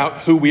belief about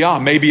who we are?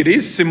 Maybe it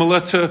is similar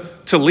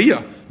to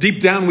Leah.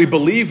 Deep down we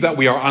believe that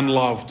we are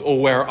unloved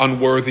or we're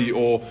unworthy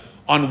or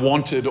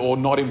unwanted or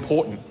not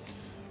important.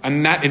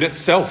 And that in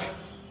itself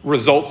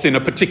results in a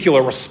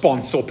particular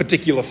response or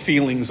particular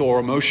feelings or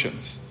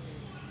emotions.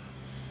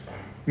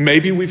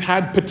 Maybe we've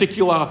had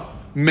particular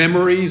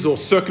memories or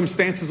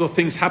circumstances or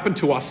things happen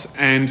to us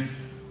and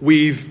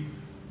we've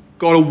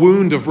got a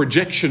wound of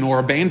rejection or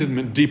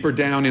abandonment deeper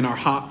down in our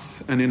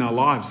hearts and in our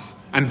lives.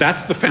 And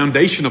that's the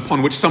foundation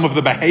upon which some of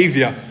the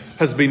behavior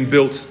has been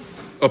built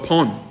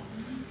upon.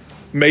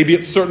 Maybe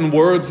it's certain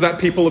words that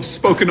people have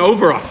spoken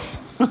over us.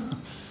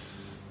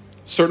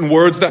 Certain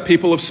words that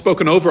people have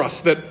spoken over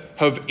us that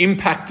have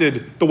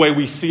impacted the way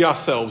we see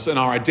ourselves and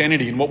our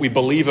identity and what we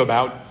believe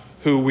about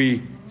who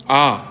we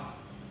are.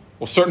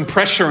 Or certain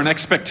pressure and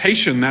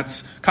expectation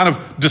that's kind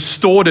of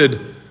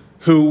distorted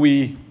who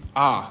we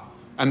are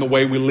and the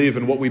way we live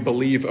and what we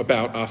believe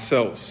about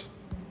ourselves.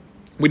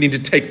 We need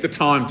to take the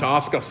time to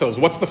ask ourselves,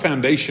 what's the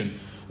foundation?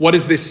 What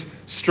is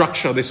this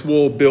structure, this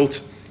wall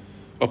built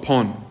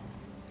upon?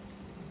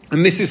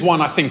 And this is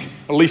one, I think,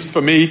 at least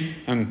for me,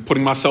 and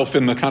putting myself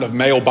in the kind of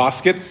male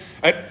basket,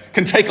 it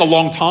can take a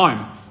long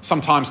time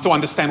sometimes to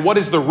understand what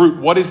is the root,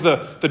 what is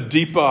the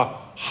deeper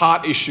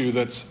heart issue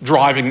that's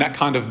driving that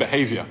kind of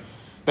behavior.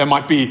 There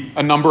might be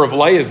a number of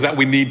layers that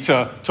we need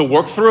to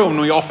work through, and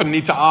we often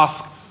need to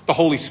ask the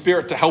Holy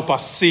Spirit to help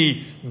us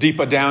see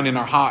deeper down in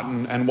our heart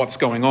and what's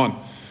going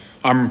on.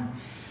 I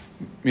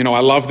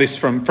love this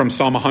from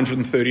Psalm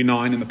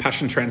 139 in the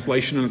Passion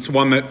Translation, and it's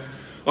one that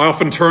I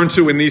often turn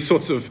to in these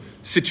sorts of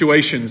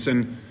situations.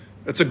 And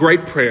It's a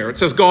great prayer. It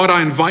says, God,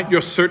 I invite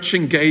your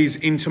searching gaze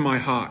into my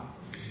heart.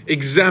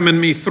 Examine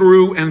me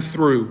through and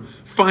through.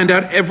 Find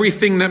out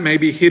everything that may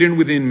be hidden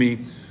within me.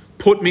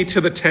 Put me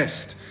to the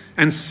test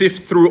and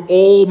sift through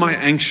all my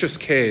anxious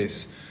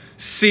cares.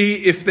 See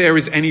if there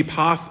is any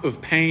path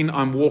of pain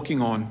I'm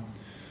walking on,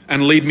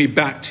 and lead me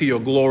back to your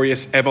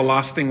glorious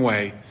everlasting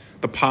way,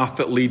 the path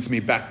that leads me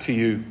back to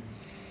you.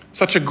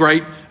 Such a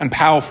great and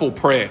powerful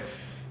prayer.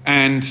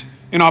 And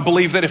I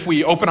believe that if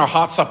we open our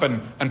hearts up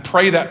and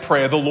pray that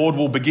prayer, the Lord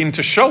will begin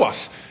to show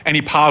us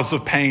any paths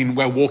of pain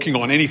we're walking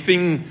on,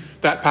 anything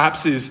that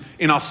perhaps is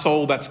in our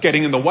soul that's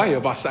getting in the way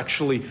of us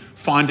actually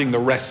finding the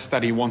rest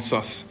that he wants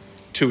us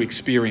to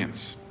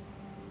experience.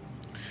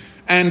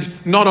 And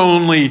not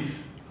only,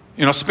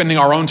 spending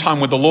our own time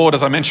with the Lord,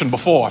 as I mentioned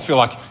before, I feel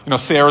like,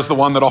 Sarah's the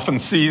one that often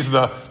sees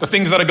the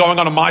things that are going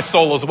on in my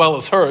soul as well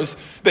as hers.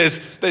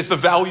 There's the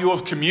value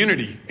of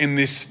community in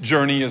this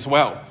journey as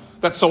well.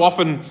 That so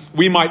often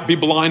we might be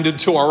blinded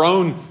to our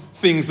own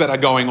things that are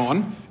going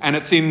on, and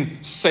it's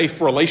in safe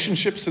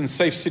relationships and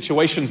safe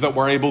situations that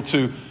we're able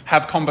to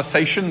have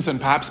conversations, and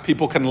perhaps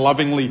people can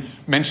lovingly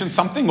mention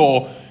something,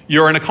 or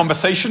you're in a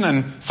conversation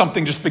and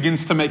something just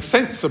begins to make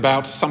sense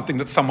about something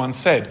that someone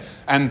said.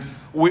 And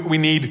we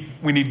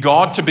need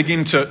God to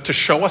begin to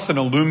show us and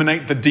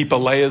illuminate the deeper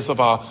layers of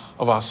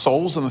our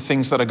souls and the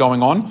things that are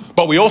going on.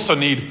 But we also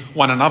need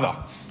one another.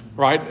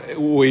 Right?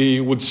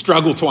 We would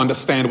struggle to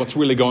understand what's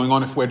really going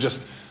on if we're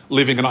just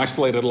living an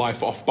isolated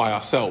life off by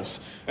ourselves.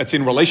 It's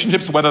in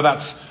relationships, whether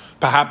that's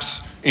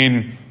perhaps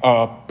in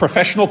a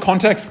professional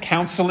context,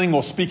 counseling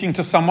or speaking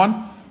to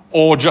someone,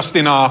 or just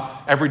in our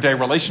everyday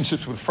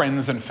relationships with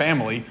friends and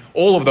family.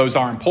 All of those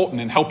are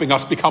important in helping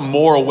us become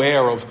more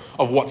aware of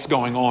what's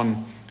going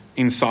on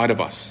inside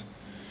of us.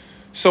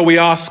 So we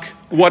ask,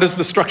 what does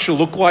the structure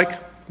look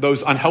like?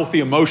 Those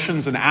unhealthy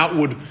emotions and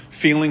outward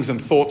feelings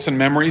and thoughts and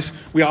memories.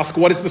 We ask,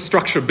 what is the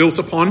structure built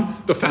upon?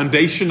 The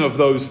foundation of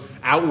those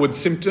outward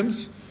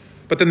symptoms.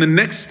 But then the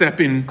next step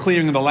in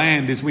clearing the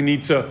land is we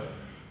need to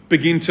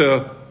begin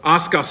to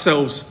ask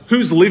ourselves,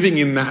 who's living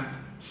in that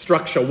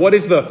structure? What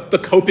is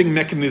the coping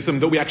mechanism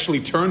that we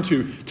actually turn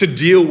to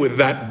deal with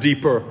that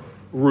deeper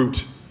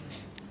root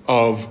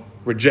of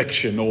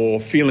rejection or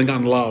feeling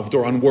unloved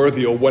or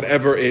unworthy or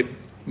whatever it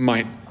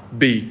might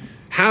be?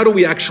 How do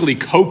we actually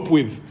cope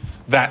with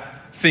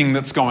that thing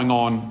that's going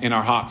on in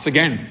our hearts?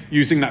 Again,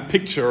 using that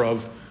picture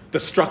of the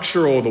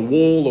structure or the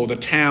wall or the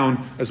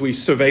town as we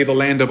survey the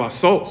land of our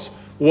souls.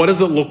 What does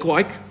it look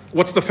like?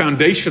 What's the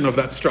foundation of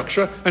that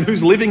structure? And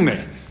who's living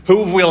there?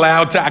 Who have we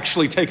allowed to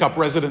actually take up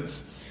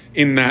residence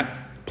in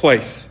that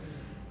place?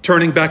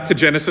 Turning back to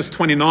Genesis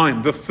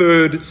 29, the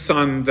third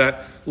son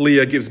that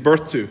Leah gives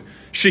birth to.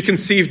 She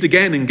conceived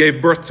again and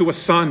gave birth to a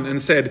son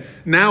and said,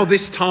 "Now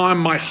this time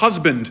my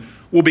husband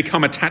will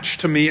become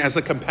attached to me as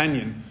a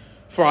companion,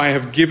 for I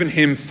have given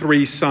him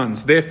 3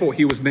 sons. Therefore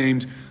he was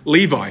named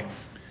Levi."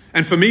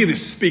 And for me,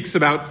 this speaks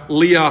about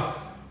Leah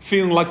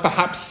feeling like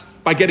perhaps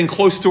by getting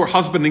close to her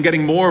husband and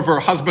getting more of her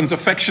husband's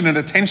affection and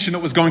attention,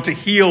 it was going to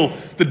heal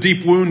the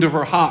deep wound of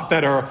her heart,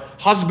 that her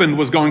husband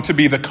was going to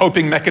be the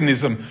coping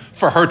mechanism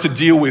for her to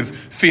deal with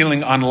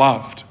feeling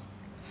unloved.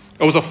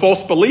 It was a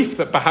false belief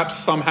that perhaps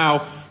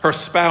somehow her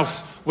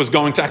spouse was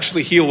going to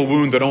actually heal a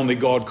wound that only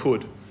God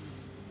could.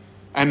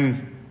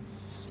 And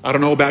I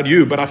don't know about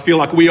you, but I feel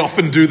like we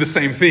often do the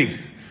same thing,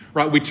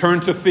 right? We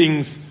turn to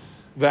things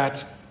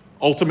that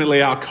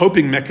ultimately are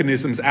coping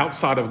mechanisms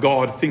outside of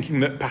God, thinking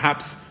that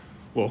perhaps,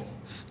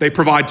 they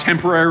provide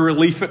temporary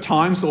relief at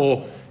times,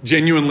 or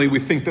genuinely we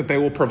think that they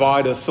will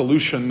provide a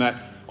solution that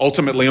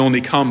ultimately only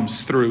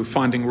comes through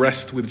finding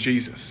rest with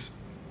Jesus.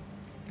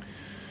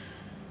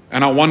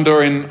 And I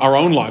wonder in our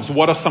own lives,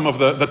 what are some of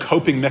the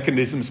coping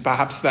mechanisms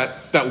perhaps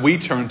that we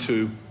turn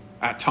to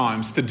at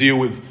times to deal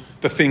with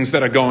the things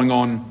that are going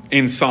on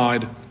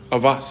inside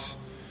of us?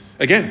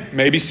 Again,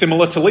 maybe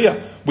similar to Leah.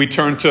 We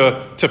turn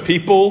to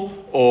people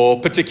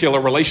or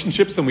particular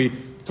relationships and we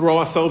throw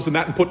ourselves in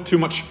that and put too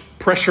much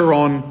pressure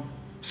on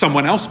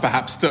someone else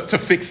perhaps to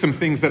fix some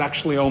things that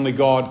actually only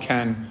God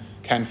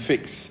can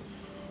fix.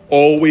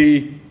 Or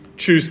we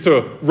choose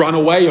to run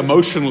away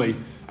emotionally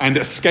and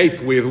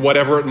escape with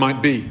whatever it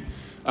might be.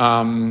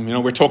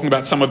 We're talking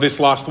about some of this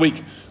last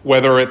week,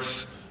 whether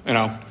it's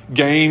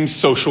games,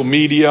 social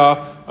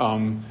media,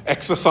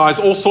 exercise,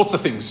 all sorts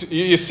of things.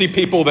 You see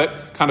people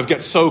that kind of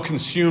get so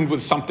consumed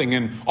with something,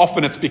 and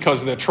often it's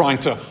because they're trying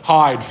to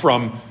hide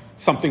from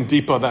something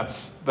deeper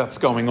that's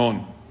going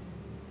on.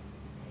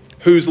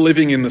 Who's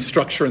living in the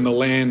structure in the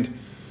land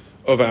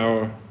of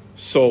our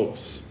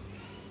souls?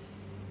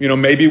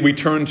 Maybe we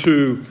turn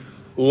to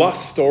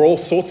lust or all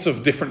sorts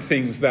of different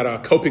things that are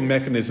coping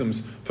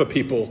mechanisms for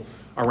people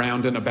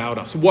around and about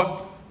us.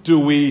 What do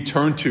we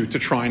turn to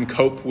try and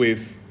cope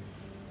with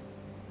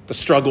the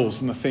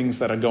struggles and the things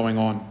that are going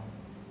on?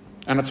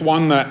 And it's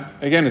one that,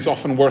 again, is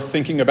often worth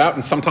thinking about,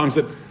 and sometimes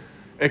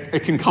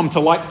it can come to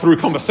light through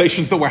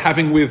conversations that we're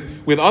having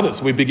with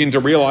others. We begin to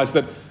realize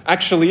that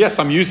actually, yes,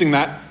 I'm using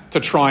that to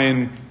try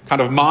and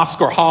kind of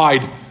mask or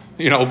hide,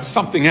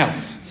 something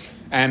else.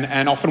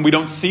 And often we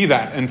don't see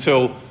that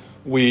until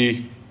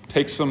we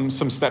take some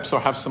steps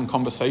or have some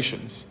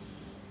conversations.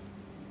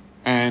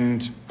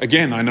 And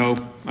again, I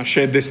know I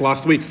shared this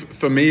last week.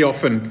 For me,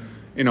 often,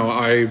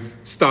 I've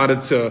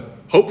started to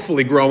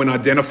hopefully grow in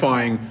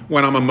identifying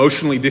when I'm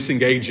emotionally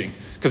disengaging,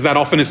 because that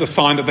often is a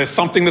sign that there's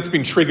something that's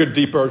been triggered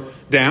deeper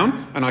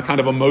down, and I kind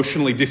of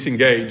emotionally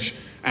disengage.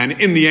 And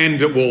in the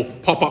end, it will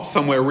pop up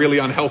somewhere really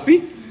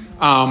unhealthy.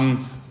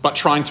 But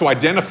trying to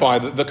identify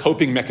the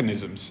coping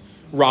mechanisms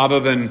rather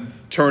than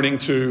turning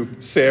to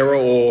Sarah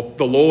or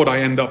the Lord, I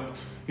end up,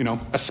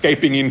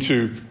 escaping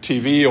into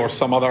TV or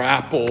some other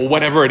app or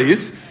whatever it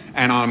is,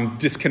 and I'm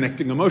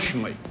disconnecting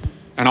emotionally.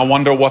 And I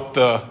wonder what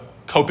the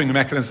coping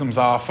mechanisms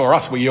are for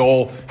us. We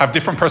all have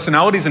different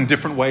personalities and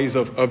different ways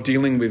of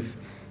dealing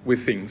with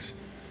things.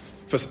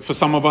 For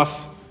some of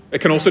us, it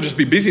can also just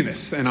be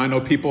busyness. And I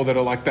know people that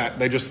are like that.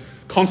 They just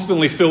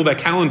constantly fill their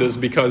calendars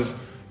because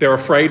they're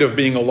afraid of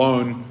being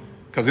alone,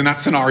 because in that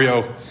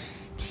scenario,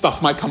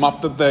 stuff might come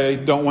up that they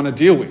don't want to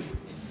deal with.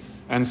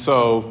 And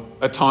so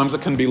at times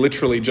it can be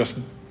literally just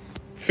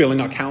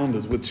filling our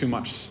calendars with too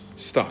much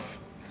stuff.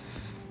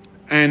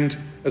 And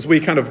as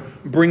we kind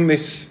of bring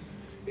this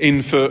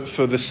in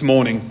for this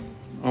morning,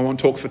 I won't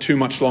talk for too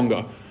much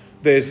longer.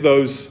 There's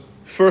those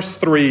first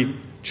 3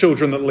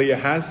 children that Leah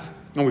has.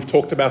 And we've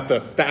talked about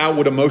the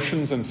outward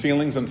emotions and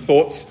feelings and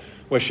thoughts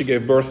where she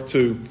gave birth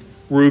to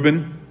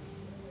Reuben,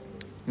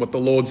 what the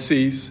Lord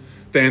sees.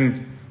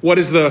 Then what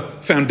is the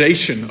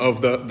foundation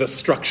of the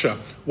structure?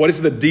 What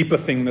is the deeper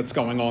thing that's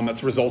going on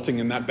that's resulting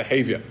in that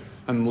behavior?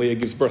 And Leah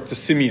gives birth to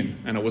Simeon,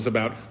 and it was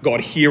about God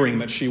hearing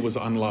that she was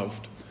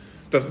unloved.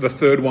 The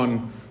third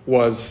one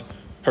was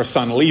her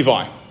son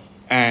Levi,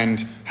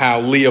 and how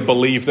Leah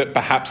believed that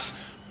perhaps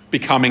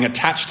becoming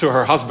attached to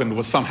her husband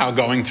was somehow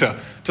going to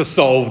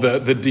solve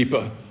the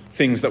deeper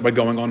things that were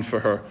going on for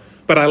her.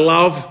 But I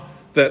love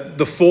that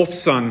the 4th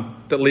son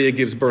that Leah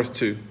gives birth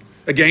to,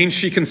 again,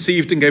 she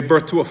conceived and gave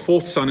birth to a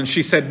 4th son, and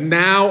she said,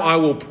 "Now I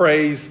will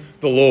praise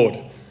the Lord."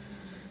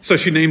 So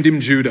she named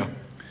him Judah.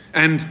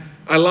 And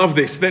I love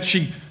this, that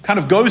she kind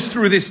of goes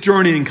through this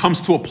journey and comes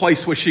to a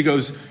place where she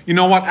goes, you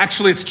know what?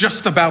 Actually, it's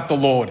just about the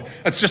Lord.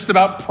 It's just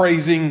about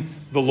praising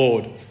the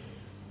Lord.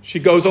 She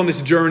goes on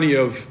this journey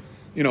of,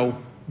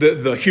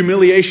 the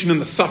humiliation and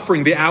the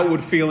suffering, the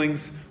outward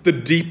feelings, the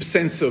deep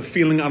sense of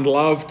feeling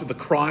unloved, the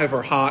cry of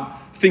her heart,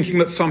 thinking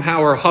that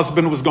somehow her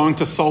husband was going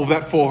to solve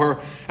that for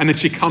her. And then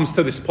she comes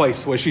to this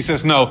place where she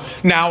says, no,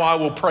 now I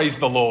will praise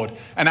the Lord.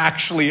 And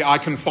actually I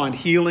can find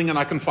healing and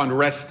I can find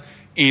rest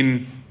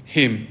in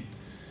him.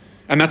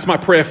 And that's my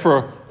prayer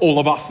for all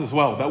of us as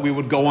well, that we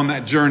would go on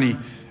that journey.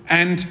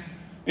 And,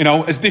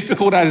 as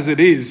difficult as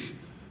it is,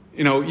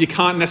 you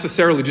can't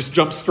necessarily just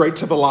jump straight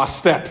to the last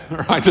step,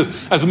 right?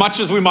 As much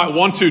as we might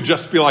want to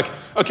just be like,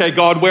 okay,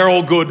 God, we're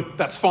all good,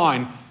 that's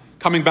fine.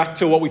 Coming back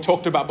to what we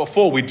talked about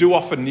before, we do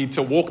often need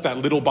to walk that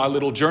little by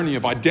little journey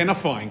of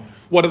identifying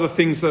what are the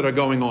things that are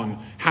going on.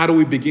 How do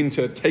we begin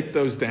to take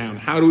those down?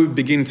 How do we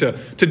begin to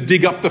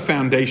dig up the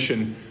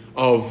foundation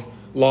of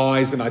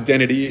lies and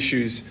identity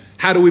issues?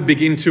 How do we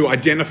begin to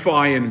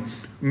identify and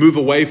move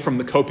away from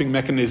the coping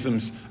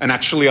mechanisms and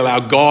actually allow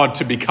God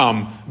to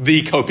become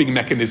the coping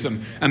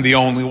mechanism and the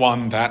only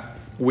one that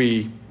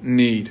we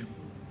need?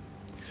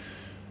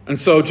 And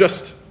so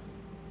just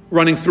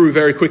running through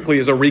very quickly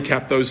as a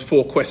recap those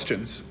 4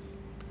 questions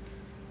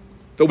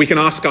that we can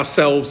ask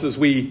ourselves as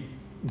we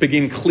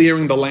begin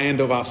clearing the land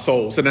of our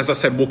souls. And as I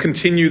said, we'll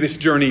continue this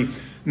journey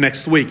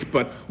next week.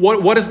 But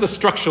what does the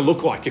structure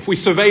look like? If we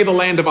survey the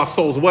land of our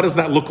souls, what does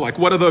that look like?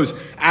 What are those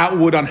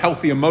outward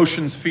unhealthy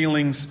emotions,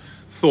 feelings,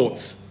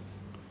 thoughts?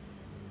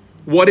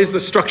 What is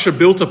the structure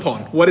built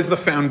upon? What is the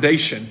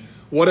foundation?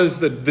 What is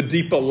the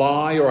deeper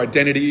lie or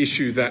identity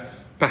issue that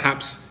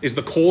perhaps is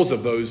the cause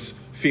of those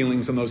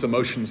feelings and those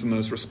emotions and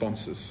those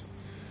responses?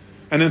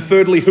 And then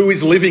thirdly, who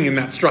is living in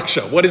that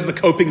structure? What is the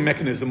coping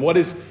mechanism? What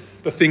is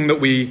the thing that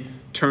we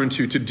turn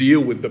to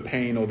deal with the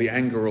pain or the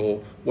anger or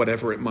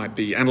whatever it might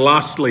be? And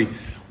lastly,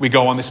 we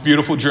go on this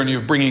beautiful journey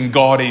of bringing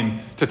God in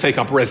to take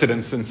up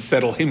residence and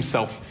settle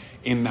himself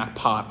in that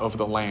part of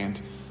the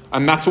land.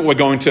 And that's what we're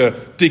going to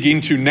dig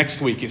into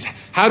next week, is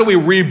how do we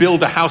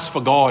rebuild a house for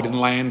God in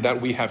land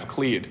that we have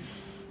cleared?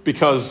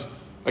 Because,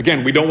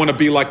 again, we don't want to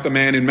be like the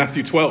man in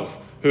Matthew 12,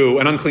 who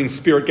an unclean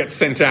spirit gets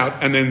sent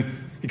out and then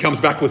he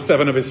comes back with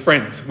 7 of his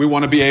friends. We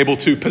want to be able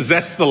to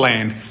possess the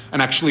land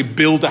and actually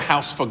build a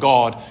house for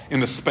God in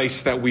the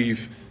space that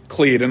we've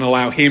cleared and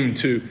allow him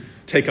to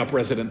take up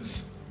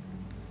residence.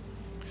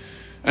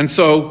 And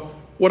so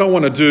what I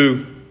want to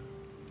do,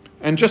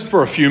 and just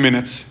for a few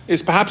minutes,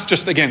 is perhaps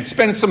just, again,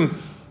 spend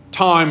some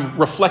time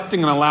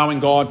reflecting and allowing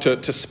God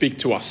to speak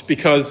to us,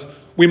 because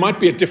we might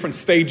be at different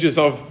stages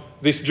of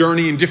this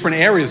journey in different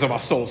areas of our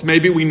souls.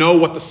 Maybe we know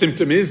what the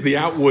symptom is, the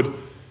outward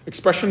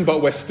expression,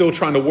 but we're still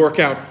trying to work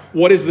out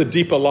what is the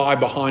deeper lie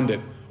behind it.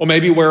 Or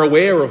maybe we're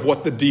aware of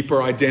what the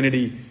deeper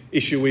identity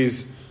issue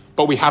is,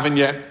 but we haven't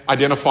yet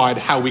identified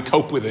how we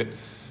cope with it.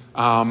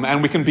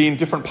 And we can be in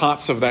different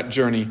parts of that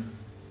journey,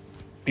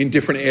 in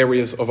different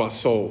areas of our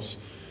souls.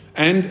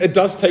 And it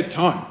does take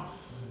time.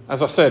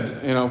 As I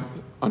said,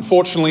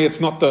 Unfortunately, it's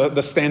not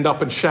the stand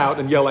up and shout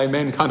and yell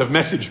amen kind of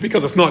message,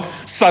 because it's not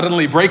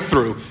suddenly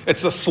breakthrough.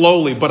 It's a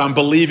slowly, but I'm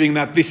believing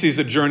that this is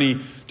a journey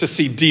to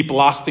see deep,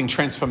 lasting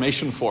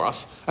transformation for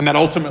us. And that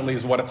ultimately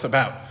is what it's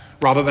about.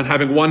 Rather than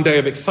having one day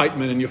of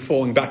excitement and you're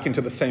falling back into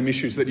the same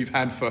issues that you've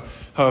had for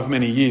however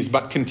many years,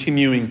 but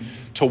continuing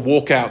to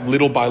walk out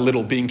little by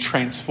little, being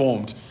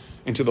transformed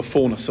into the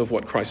fullness of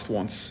what Christ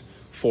wants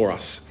for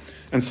us.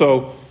 And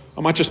so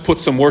I might just put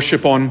some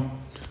worship on.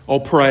 I'll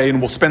pray,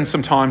 and we'll spend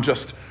some time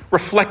just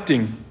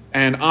reflecting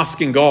and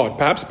asking God,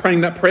 perhaps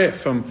praying that prayer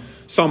from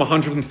Psalm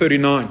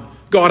 139.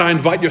 God, I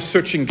invite your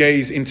searching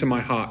gaze into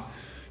my heart.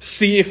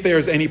 See if there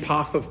is any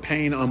path of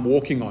pain I'm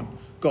walking on.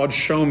 God,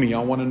 show me, I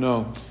want to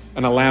know.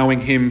 And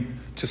allowing him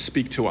to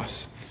speak to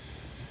us.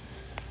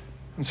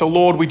 And so,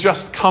 Lord, we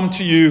just come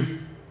to you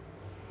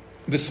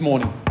this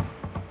morning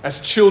as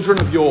children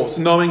of yours,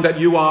 knowing that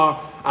you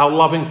are our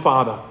loving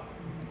Father,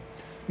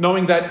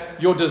 knowing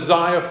that your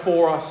desire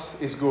for us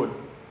is good,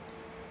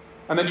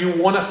 and that you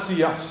want to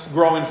see us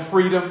grow in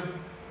freedom,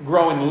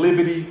 grow in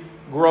liberty,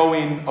 grow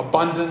in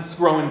abundance,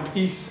 grow in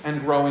peace,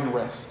 and grow in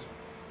rest.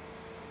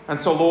 And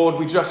so, Lord,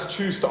 we just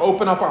choose to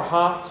open up our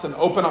hearts and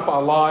open up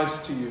our lives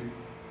to you.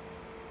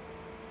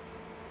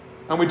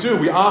 And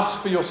we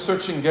ask for your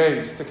searching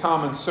gaze to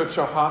come and search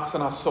our hearts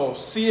and our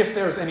souls. See if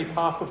there is any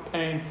path of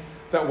pain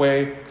that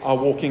we are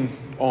walking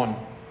on.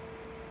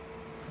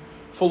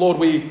 For Lord,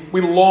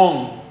 we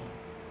long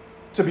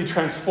to be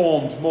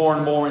transformed more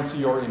and more into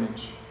your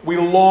image. We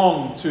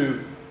long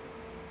to,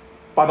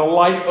 by the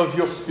light of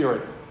your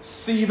Spirit,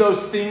 see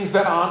those things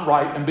that aren't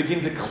right and begin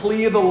to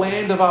clear the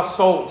land of our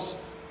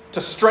souls,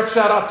 to stretch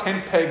out our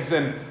tent pegs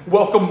and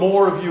welcome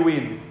more of you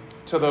in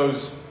to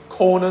those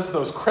corners,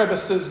 those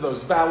crevices,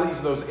 those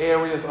valleys, those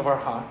areas of our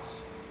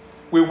hearts.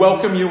 We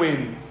welcome you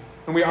in,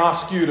 and we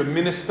ask you to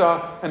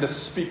minister and to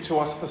speak to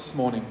us this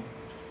morning.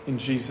 In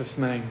Jesus'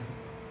 name.